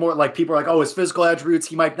to be more like, people are like, oh, his physical attributes,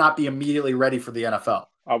 he might not be immediately ready for the NFL.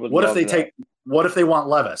 What if they want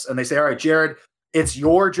Levis and they say, all right, Jared, it's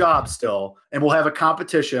your job still, and we'll have a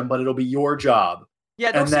competition, but it'll be your job.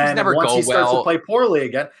 Yeah, those things never go well. Once he starts to play poorly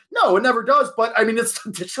again, no, it never does. But I mean, it's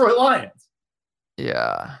the Detroit Lions.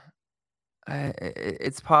 Yeah,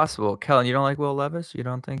 it's possible. Kellen, you don't like Will Levis? You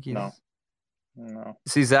don't think he's no?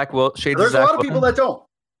 See, Zach Will. There's a lot of people that don't.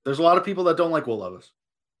 There's a lot of people that don't like Will Levis.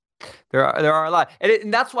 There are a lot,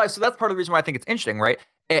 and that's why. So that's part of the reason why I think it's interesting, right?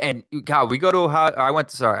 And God, we go to Ohio. I went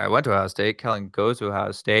to Ohio State. Kellen goes to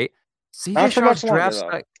Ohio State. CJ Stroud's draft,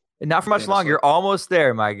 not for much longer. You're almost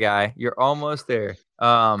there, my guy. You're almost there.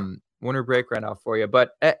 Winter break right now for you.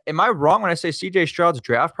 But am I wrong when I say CJ Stroud's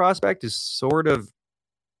draft prospect is sort of,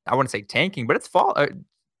 I wouldn't say tanking, but it's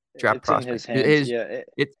draft prospect. In his hands.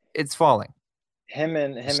 It's falling. Him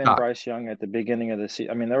and Bryce Young at the beginning of the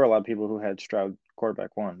season. I mean, there were a lot of people who had Stroud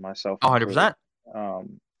quarterback 1, myself. 100%.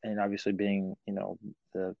 And obviously being,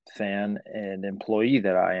 the fan and employee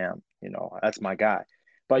that I am, that's my guy.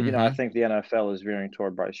 But, I think the NFL is veering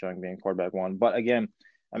toward Bryce Young being quarterback 1. But again,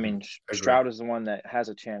 I mean, Stroud is the one that has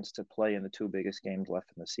a chance to play in the 2 biggest games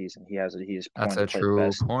left in the season. He's that's a true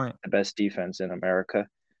point. The best defense in America.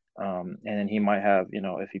 And then he might have,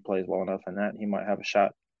 if he plays well enough in that, he might have a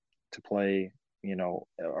shot to play, a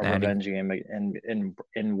revenge game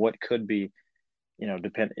in what could be,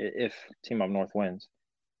 depend if Team Up North wins,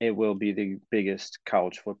 it will be the biggest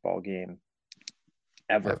college football game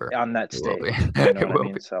ever. On that stage. You know what I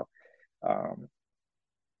mean? So,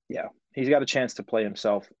 he's got a chance to play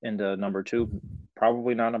himself into number 2,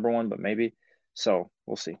 probably not number 1, but maybe. So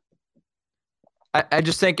we'll see. I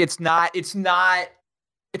just think it's not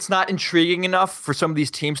intriguing enough for some of these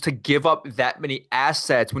teams to give up that many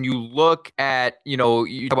assets. When you look at, you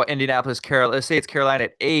talk about Indianapolis, Carolina, let's say it's Carolina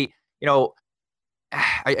at 8,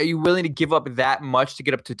 are you willing to give up that much to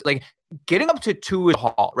get up to, like, getting up to 2 is a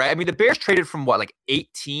haul, right? I mean, the Bears traded from what, like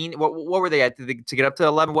 18? What were they at to get up to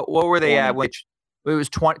 11? What were they 20. at? Which it was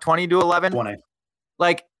 20 to 11? 20.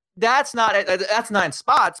 Like, that's 9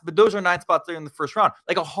 spots, but those are 9 spots there in the first round.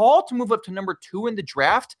 Like, a haul to move up to number 2 in the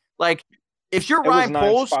draft. Like, if you're Ryan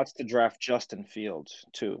Poles, 9 spots to draft Justin Fields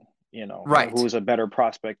too. Right, who's a better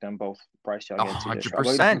prospect than both Bryce Young and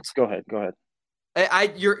 100%. Go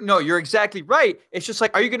ahead. You're exactly right. It's just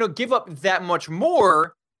like, are you going to give up that much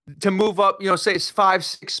more to move up, say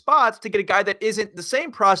 5-6 spots to get a guy that isn't the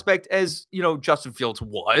same prospect as, Justin Fields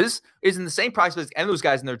isn't the same prospect as any of those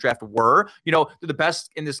guys in their draft were. They're the best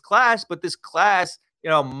in this class, but this class,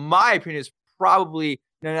 my opinion is probably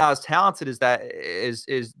not as talented as that is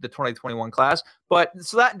the 2021 class. But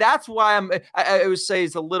so that's why I would say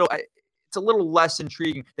it's a little less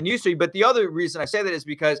intriguing than used to be. But the other reason I say that is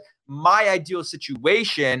because my ideal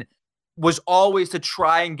situation was always to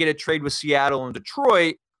try and get a trade with Seattle and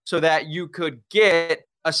Detroit so that you could get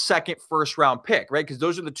a second first-round pick, right? Because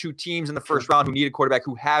those are the 2 teams in the first round who need a quarterback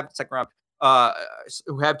who have second-round,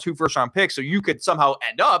 who have 2 first-round picks. So you could somehow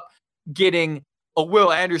end up getting a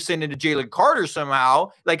Will Anderson and a Jalen Carter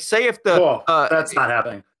somehow. Like, say if that's not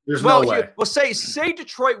happening. There's no way. Say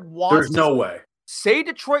Detroit wants. There's no way. Say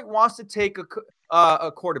Detroit wants to take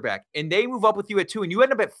a quarterback, and they move up with you at 2, and you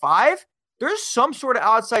end up at 5. There's some sort of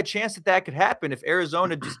outside chance that could happen if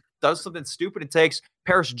Arizona just does something stupid and takes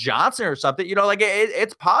Paris Johnson or something.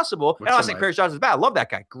 It's possible. And I'm not saying Paris Johnson is bad. I love that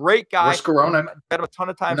guy. Great guy. Or Skoranek. Bet him a ton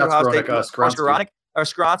of times. Skoranek,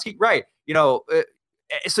 right.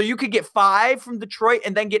 So you could get 5 from Detroit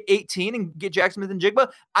and then get 18 and get Jackson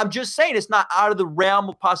Smith-Njigba. I'm just saying it's not out of the realm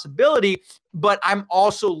of possibility, but I'm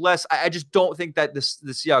also I just don't think that the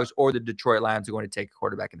Seahawks or the Detroit Lions are going to take a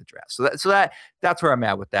quarterback in the draft. So that's where I'm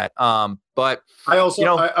at with that. But I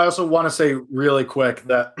also want to say really quick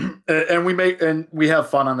that, and we have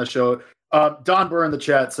fun on the show. Don Burr in the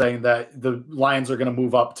chat saying that the Lions are going to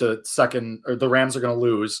move up to second, or the Rams are going to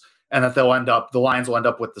lose, and that the Lions will end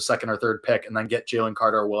up with the second or third pick and then get Jalen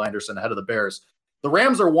Carter or Will Anderson ahead of the Bears. The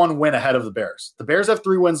Rams are 1 win ahead of the Bears. The Bears have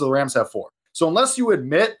 3 wins, the Rams have 4. So unless you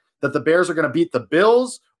admit that the Bears are going to beat the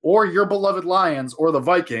Bills or your beloved Lions or the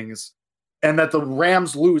Vikings, and that the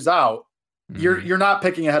Rams lose out, you're not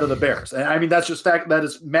picking ahead of the Bears. And I mean, that's just fact. That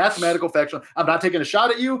is mathematical, factual. I'm not taking a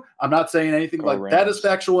shot at you. I'm not saying anything like that. Is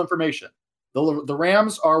factual information. The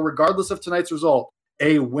Rams are, regardless of tonight's result,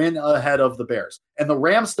 a win ahead of the Bears, and the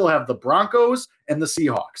Rams still have the Broncos and the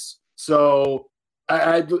Seahawks. So,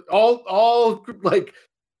 all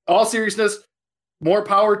seriousness, more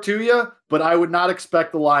power to you. But I would not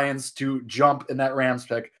expect the Lions to jump in that Rams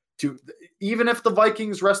pick. Even if the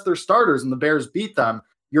Vikings rest their starters and the Bears beat them,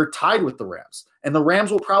 you're tied with the Rams, and the Rams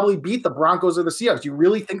will probably beat the Broncos or the Seahawks. You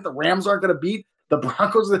really think the Rams aren't going to beat the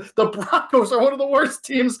Broncos? The Broncos are one of the worst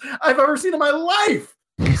teams I've ever seen in my life.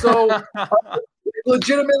 So.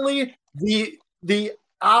 Legitimately, the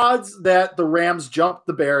odds that the Rams jump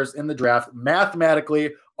the Bears in the draft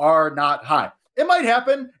mathematically are not high. It might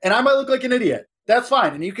happen, and I might look like an idiot. That's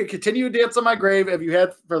fine, and you can continue to dance on my grave if you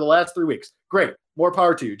had for the last 3 weeks. Great, more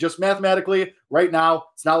power to you. Just mathematically, right now,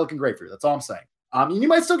 it's not looking great for you. That's all I'm saying. You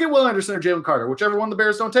might still get Will Anderson or Jalen Carter, whichever one the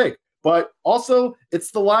Bears don't take. But also,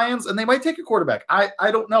 it's the Lions, and they might take a quarterback.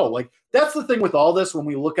 I don't know. Like, that's the thing with all this when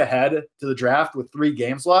we look ahead to the draft with 3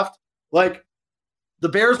 games left. Like, the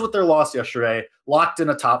Bears, with their loss yesterday, locked in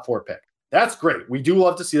a top 4 pick. That's great. We do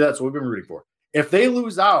love to see that. That's what we've been rooting for. If they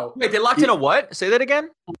lose out... Wait, they locked in a what? Say that again?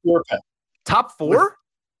 4 pick. Top 4?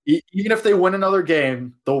 Even if they win another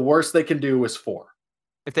game, the worst they can do is 4.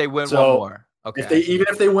 If they win one more. Okay. Even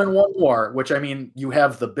if they win one more, which, I mean, you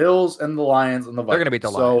have the Bills and the Lions and the Vikings. They're going to beat the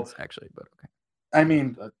Lions, actually, but okay. I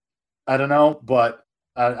mean, I don't know, but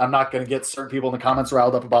I'm not going to get certain people in the comments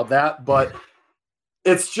riled up about that, but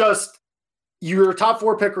it's just... You're a top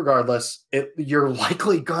 4 pick regardless. You're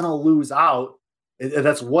likely going to lose out.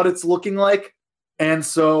 That's what it's looking like. And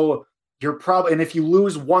so you're probably, and if you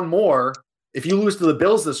lose one more, if you lose to the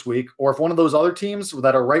Bills this week, or if one of those other teams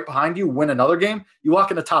that are right behind you win another game, you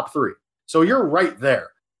walk in the top 3. So you're right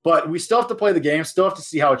there. But we still have to play the game, still have to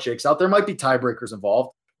see how it shakes out. There might be tiebreakers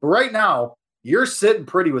involved. But right now, you're sitting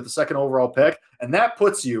pretty with the second overall pick. And that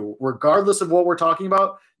puts you, regardless of what we're talking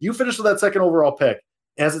about, you finish with that second overall pick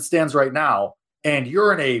as it stands right now, and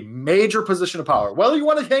you're in a major position of power. Whether you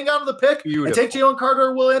want to hang on to the pick and take Jalen Carter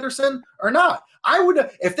or Will Anderson or not. I would,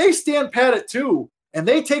 if they stand pat at 2 and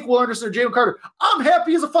they take Will Anderson or Jalen Carter, I'm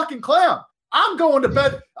happy as a fucking clam. I'm going to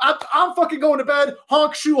bed. I'm fucking going to bed.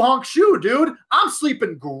 Honk shoe, dude. I'm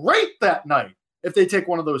sleeping great that night if they take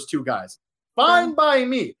one of those 2 guys. Fine by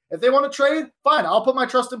me. If they want to trade, fine. I'll put my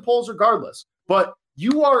trust in Poles regardless. But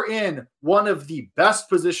you are in one of the best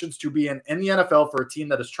positions to be in the NFL for a team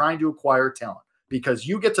that is trying to acquire talent, because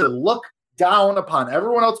you get to look down upon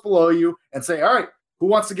everyone else below you and say, all right, who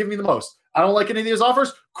wants to give me the most? I don't like any of these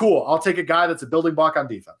offers. Cool. I'll take a guy that's a building block on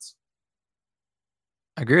defense.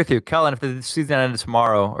 I agree with you. Kellen, if the season ended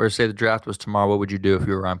tomorrow, or say the draft was tomorrow, what would you do if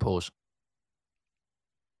you were Ryan Poles?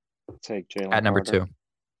 Take Jalen at number Carter. 2.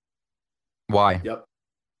 Why? Yep.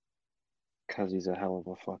 Because he's a hell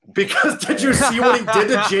of a fucking. Because did you see what he did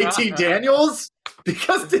to JT Daniels?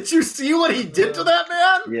 Because did you see what he did to that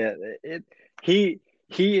man? Yeah, he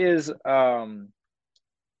is.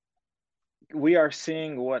 We are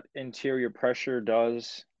seeing what interior pressure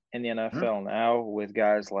does in the NFL now with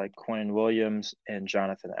guys like Quinn Williams and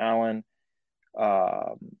Jonathan Allen.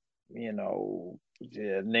 And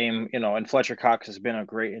Fletcher Cox has been a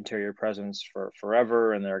great interior presence for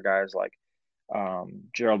forever, and there are guys like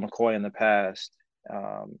Gerald McCoy in the past,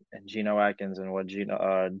 and Geno Atkins and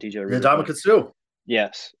DJ Reader. Ndamukong Suh.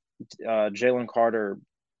 Yes. Jalen Carter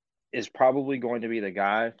is probably going to be the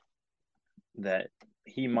guy that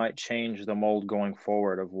he might change the mold going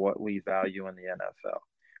forward of what we value in the NFL.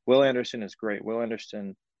 Will Anderson is great. Will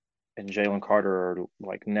Anderson and Jalen Carter are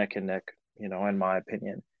like neck and neck, in my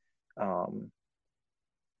opinion.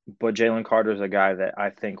 But Jalen Carter is a guy that I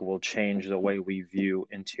think will change the way we view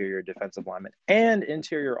interior defensive linemen and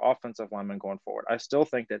interior offensive linemen going forward. I still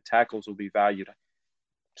think that tackles will be valued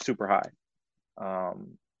super high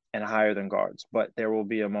and higher than guards. But there will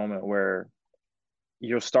be a moment where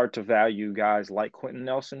you'll start to value guys like Quentin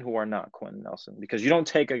Nelson who are not Quentin Nelson, because you don't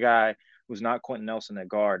take a guy who's not Quentin Nelson at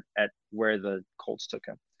guard at where the Colts took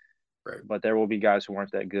him. Right. But there will be guys who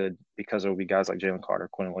aren't that good because there will be guys like Jalen Carter,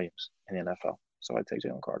 Quinn Williams in the NFL. So I'd take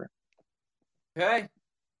Jalen Carter. Okay.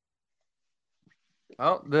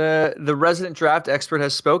 Well, the resident draft expert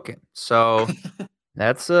has spoken. So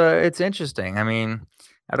that's it's interesting. I mean,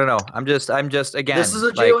 I don't know. I'm just again. This is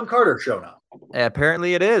a Jalen Carter show now.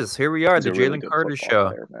 Apparently it is. Here we are, He's the really Jalen Carter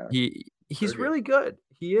show. Player, He's really good.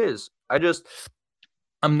 He is. I'll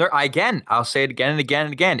say it again and again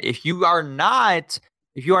and again. If you are not,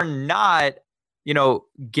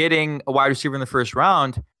 getting a wide receiver in the first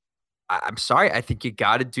round, I'm sorry. I think you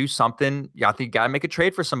got to do something. I think you got to make a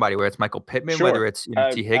trade for somebody, whether it's Michael Pittman, whether it's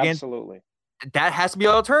T. Higgins. Absolutely. That has to be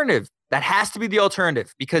the alternative. That has to be the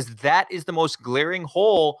alternative, because that is the most glaring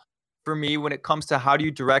hole for me when it comes to how do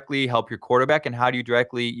you directly help your quarterback and how do you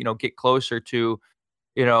directly, get closer to,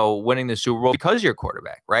 winning the Super Bowl because of your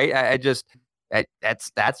quarterback, right?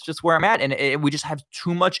 That's just where I'm at. And we just have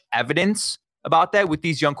too much evidence about that with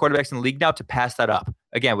these young quarterbacks in the league now to pass that up.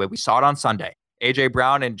 Again, we saw it on Sunday. A.J.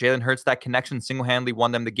 Brown and Jalen Hurts, that connection single-handedly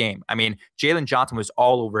won them the game. I mean, Jalen Johnson was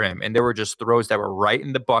all over him, and there were just throws that were right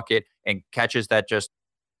in the bucket and catches that just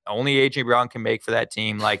only A.J. Brown can make for that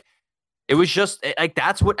team. Like, it was just like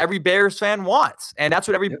that's what every Bears fan wants, and that's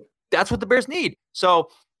what the Bears need. So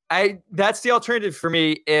that's the alternative for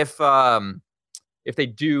me if they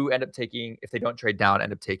do end up taking, if they don't trade down,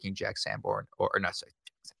 end up taking Jack Sanborn or not, sorry,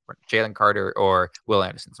 Jalen Carter or Will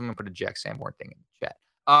Anderson. Someone put a Jack Sanborn thing in the chat.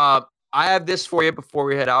 I have this for you before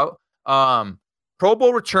we head out. Pro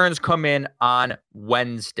Bowl returns come in on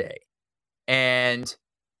Wednesday. And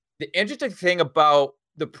the interesting thing about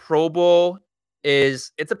the Pro Bowl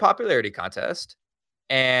is it's a popularity contest.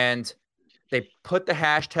 And they put the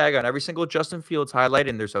hashtag on every single Justin Fields highlight,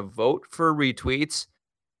 and there's a vote for retweets.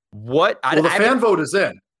 The fan vote is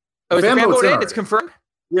in. The fan vote in? It's confirmed?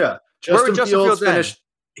 Yeah. Justin Fields finished.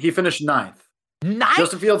 He finished 9th. 9th?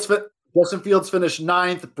 Justin Fields finished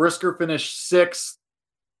 9th. Brisker finished 6th.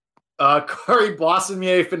 Curry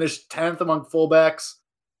Blasingame finished 10th among fullbacks.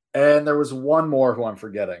 And there was one more who I'm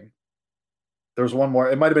forgetting. There was one more.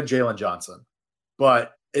 It might have been Jalen Johnson.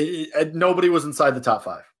 But nobody was inside the top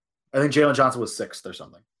 5. I think Jalen Johnson was 6th or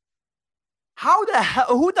something. How the hell?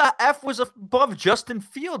 Who the F was above Justin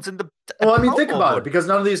Fields in the Well, I mean, think about it, because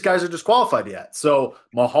none of these guys are disqualified yet. So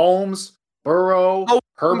Mahomes, Burrow,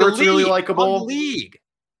 Herbert's really likable. League.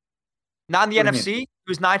 Not in the NFC. He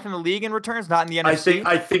was 9th in the league in returns. Not in the NFC.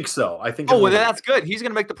 I think so. Well, then that's good. He's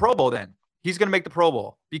going to make the Pro Bowl. Then he's going to make the Pro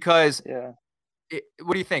Bowl because. Yeah.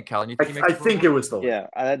 What do you think, Kellen? You think I think it was the league. Yeah,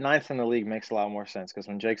 that 9th in the league makes a lot more sense, because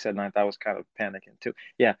when Jake said 9th, I was kind of panicking too.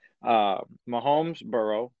 Yeah, Mahomes,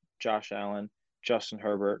 Burrow, Josh Allen, Justin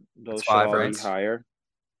Herbert. Those should all be higher.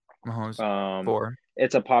 Mahomes 4.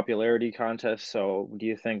 It's a popularity contest, so do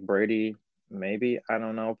you think Brady? Maybe, I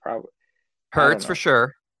don't know. Probably Hurts for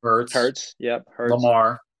sure. Hurts. Yep. Hurts.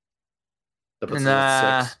 Lamar.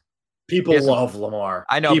 People love Lamar.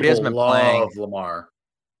 I know. People love Lamar.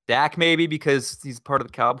 Dak maybe because he's part of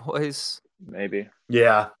the Cowboys. Maybe.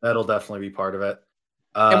 Yeah, that'll definitely be part of it.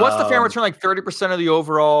 And what's the fan return? Like 30% of the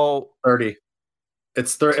overall 30.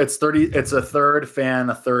 It's 30. It's a third fan,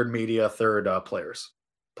 a third media, a third players,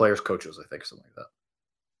 coaches. I think something like that.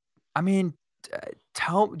 I mean,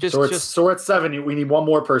 so we're at 7. We need one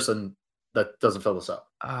more person that doesn't fill this up.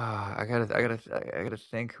 I gotta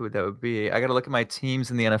think who that would be. I gotta look at my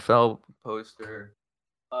teams in the NFL poster.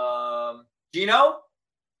 Gino?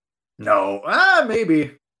 No,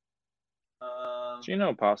 maybe.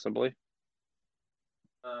 Gino, possibly.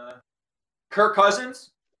 Kirk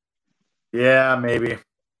Cousins? Yeah, maybe.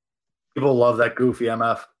 People love that goofy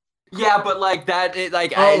MF. Yeah, but like that,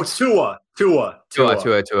 Tua.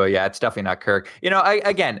 Yeah, it's definitely not Kirk.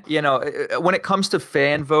 When it comes to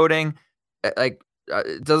fan voting,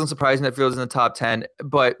 it doesn't surprise me that Fields in the top 10.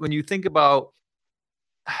 But when you think about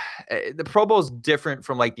the Pro Bowl is different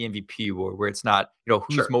from like the MVP award, where it's not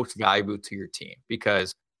who's most valuable to your team,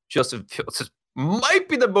 because Justin Fields might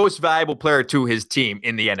be the most valuable player to his team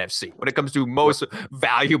in the NFC when it comes to most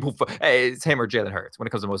valuable. It's him or Jalen Hurts when it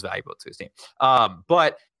comes to most valuable to his team.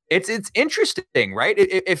 But it's interesting, right?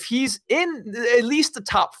 If he's in at least the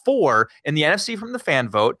top 4 in the NFC from the fan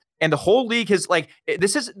vote, and the whole league has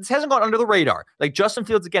this hasn't gone under the radar. Like Justin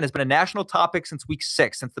Fields again has been a national topic since week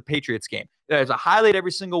 6, since the Patriots game. There's a highlight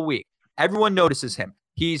every single week. Everyone notices him.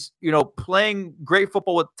 He's playing great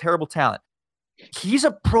football with terrible talent. He's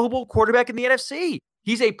a Pro Bowl quarterback in the NFC.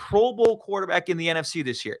 He's a Pro Bowl quarterback in the NFC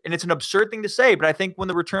this year. And it's an absurd thing to say, but I think when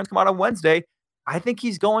the returns come out on Wednesday, I think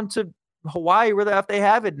he's going to Hawaii where they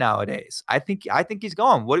have it nowadays. I think he's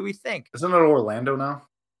going. What do we think? Isn't it Orlando now?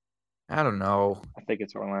 I don't know. I think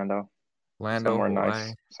it's Orlando. Somewhere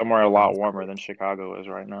nice. Somewhere a lot warmer than Chicago is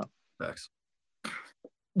right now. Thanks.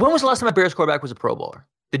 When was the last time a Bears quarterback was a Pro Bowler?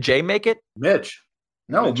 Did Jay make it? Mitch.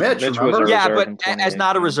 No, Mitch remember? Yeah, but as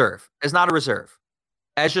not a reserve.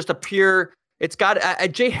 As just a pure. It's got.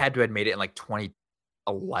 Jay had to have made it in like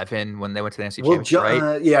 2011 when they went to the NFC Championship,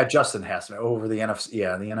 right? Yeah, Justin has to over the NFC.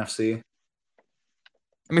 Yeah, the NFC.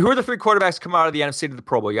 I mean, who are the 3 quarterbacks come out of the NFC to the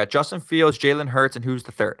Pro Bowl? You got Justin Fields, Jalen Hurts, and who's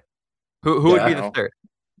the third? Who would be the third?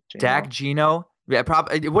 Dak, Gino. Yeah,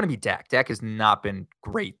 probably it wouldn't be Dak. Dak has not been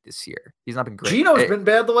great this year. He's not been great. Gino's been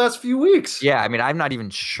bad the last few weeks. Yeah, I mean, I'm not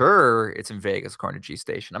even sure it's in Vegas, according to G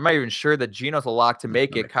Station. I'm not even sure that Gino's a lock to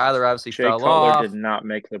make it. Kyler obviously fell off. Jay Cutler did not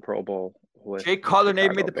make the Pro Bowl. Jay Cutler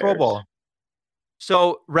never made the Pro Bowl.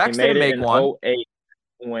 So Rex didn't make one. 2008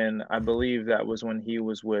 when I believe that was when he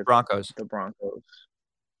was with the Broncos.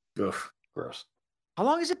 Oof, gross. How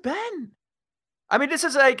long has it been? I mean, this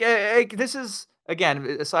is this is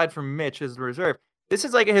again, aside from Mitch as the reserve, this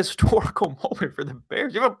is like a historical moment for the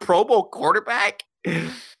Bears. You have a Pro Bowl quarterback.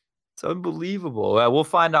 It's unbelievable. We'll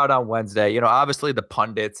find out on Wednesday. Obviously the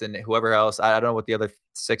pundits and whoever else. I don't know what the other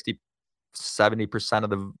 60, 70% of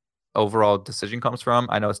the overall decision comes from.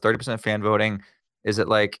 I know it's 30% fan voting. Is it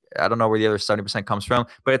I don't know where the other 70% comes from,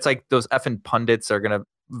 but it's like those effing pundits are gonna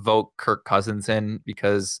vote Kirk Cousins in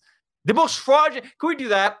because the most fraudulent. Can we do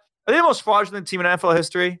that? Are they the most fraudulent team in NFL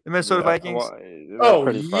history? The Minnesota Vikings?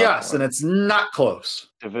 Yes, and it's not close.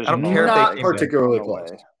 Division I don't care not if they particularly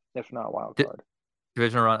close. If not wild card.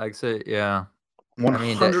 Division run, I say, yeah.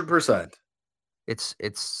 100%. It's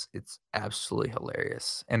absolutely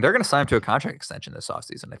hilarious. And they're going to sign him to a contract extension this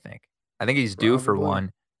offseason, I think he's due for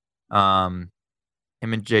one. Him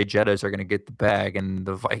and Jay Jettas are going to get the bag, and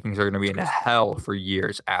the Vikings are going to be in hell for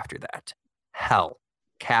years after that. Hell.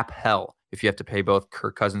 Cap hell. If you have to pay both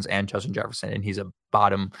Kirk Cousins and Justin Jefferson, and he's a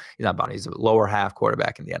lower half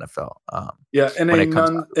quarterback in the NFL.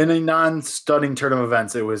 In a non-stunning turn of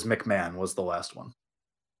events, it was McMahon was the last one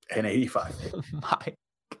in 85.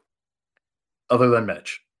 Other than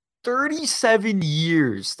Mitch. 37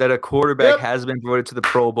 years that a quarterback has been voted to the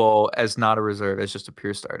Pro Bowl as not a reserve, as just a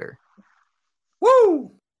pure starter.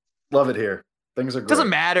 Woo! Love it here. Things are great. Doesn't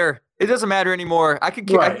matter. It doesn't matter anymore. I could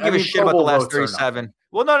give a shit about the last 37.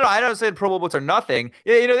 Well, no, I don't say the Pro Bowl votes are nothing.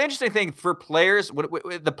 The interesting thing for players,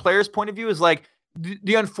 the players' point of view is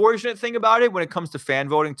the unfortunate thing about it when it comes to fan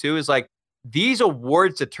voting too is these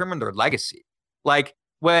awards determine their legacy.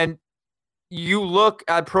 When you look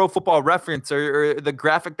at Pro Football Reference or the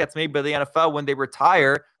graphic that's made by the NFL when they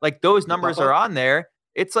retire, those numbers are on there.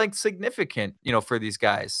 It's significant, for these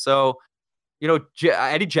guys. So,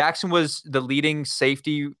 Eddie Jackson was the leading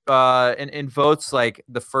safety in votes. When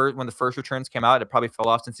the first returns came out, it probably fell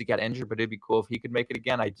off since he got injured. But it'd be cool if he could make it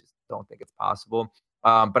again. I just don't think it's possible.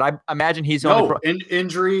 But I imagine he's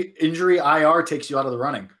injury IR takes you out of the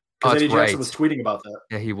running. Because Eddie Jackson was tweeting about that.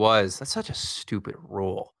 Yeah, he was. That's such a stupid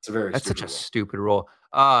rule. It's such a stupid rule.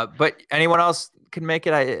 But anyone else can make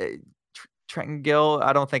it. Trenton Gill.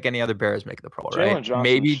 I don't think any other Bears make the Pro Bowl. Right? Johnson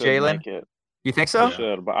maybe Jalen. You think so? He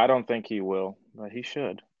should, but I don't think he will. But he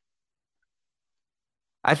should.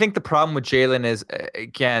 I think the problem with Jalen is,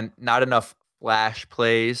 again, not enough flash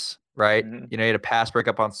plays, right? Mm-hmm. You know, he had a pass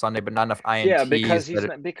breakup on Sunday, but not enough INTs. Yeah, because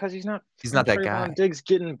he's not that guy. Diggs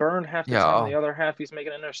getting burned half the time. The other half, he's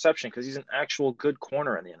making an interception because he's an actual good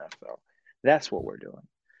corner in the NFL. That's what we're doing.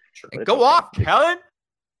 Sure. Go off, Kellen.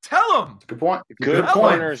 Tell him. Good point. Good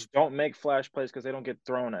corners don't make flash plays because they don't get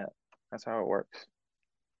thrown at. That's how it works.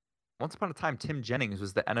 Once upon a time, Tim Jennings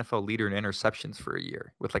was the NFL leader in interceptions for a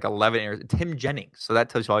year with like 11. Tim Jennings. So that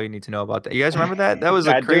tells you all you need to know about that. You guys remember that? That was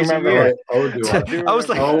a crazy year. I was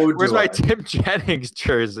like, where's my Tim Jennings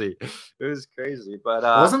jersey? It was crazy. But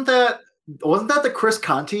wasn't that the Chris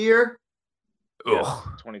Conte year? Yeah,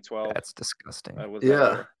 2012. That's disgusting.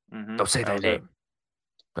 Mm-hmm. Don't say that name.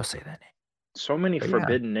 Don't say that name. So many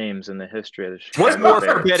forbidden names in the history of the show. What's more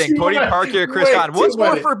forbidden? Cody Parkey or Chris Conte? What's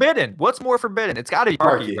more forbidden? What's more forbidden? It's got to be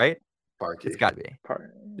Parkey, right? Parkey. It's got to be.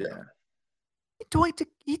 Yeah.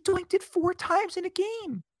 He doinked it 4 times in a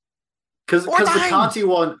game. Because the Conte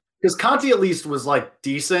one, because Conte at least was like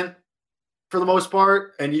decent for the most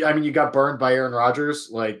part, and you got burned by Aaron Rodgers.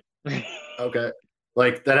 Like, okay,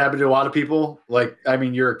 like that happened to a lot of people. Like,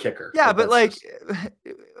 you're a kicker. Yeah, but like.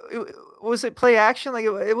 Was it play action? Like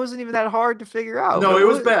it wasn't even that hard to figure out. No, it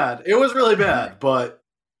was bad. It was really bad, but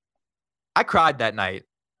I cried that night.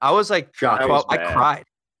 I was like, shocked. I cried.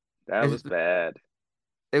 That was bad.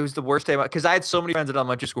 It was the worst day because I had so many friends at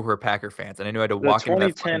elementary school who were Packer fans, and I knew I had to walk into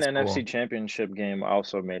that 2010 NFC Championship game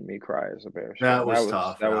also made me cry as a Bears fan. That was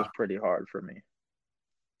tough. That was pretty hard for me.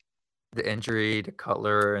 The injury to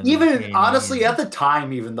Cutler, and even honestly at the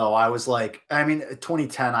time, even though I was like,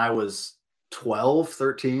 2010, I was 12,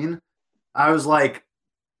 13. I was like,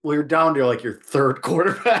 well, you're down to like your third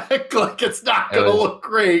quarterback. Like it's not going to look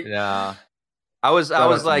great. Yeah. I was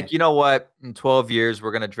like, you know what? In 12 years,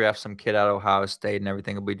 we're going to draft some kid out of Ohio State and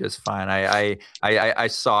everything will be just fine. I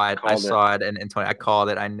saw it. I saw it. And in 20, I called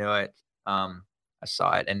it. I knew it. I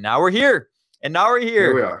saw it. And now we're here.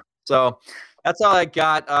 Here we are. So that's all I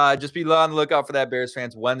got. Just be on the lookout for that, Bears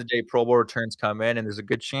fans, when the day Pro Bowl returns come in. And there's a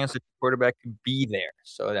good chance that the quarterback could be there.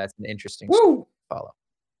 So that's an interesting story to follow.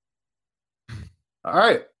 All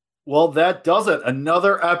right. Well, that does it.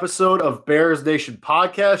 Another episode of Bears Nation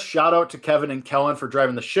podcast. Shout out to Kevin and Kellen for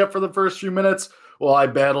driving the ship for the first few minutes while I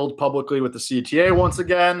battled publicly with the CTA once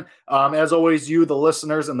again. As always, you, the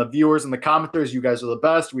listeners and the viewers and the commenters, you guys are the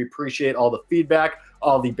best. We appreciate all the feedback,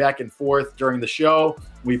 all the back and forth during the show.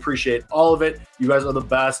 We appreciate all of it. You guys are the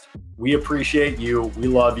best. We appreciate you. We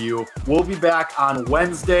love you. We'll be back on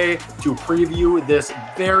Wednesday to preview this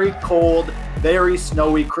very cold, very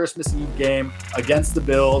snowy Christmas Eve game against the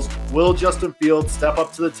Bills. Will Justin Fields step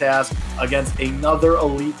up to the task against another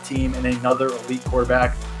elite team and another elite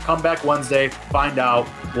quarterback? Come back Wednesday, find out.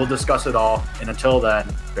 We'll discuss it all. And until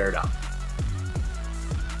then, bear down.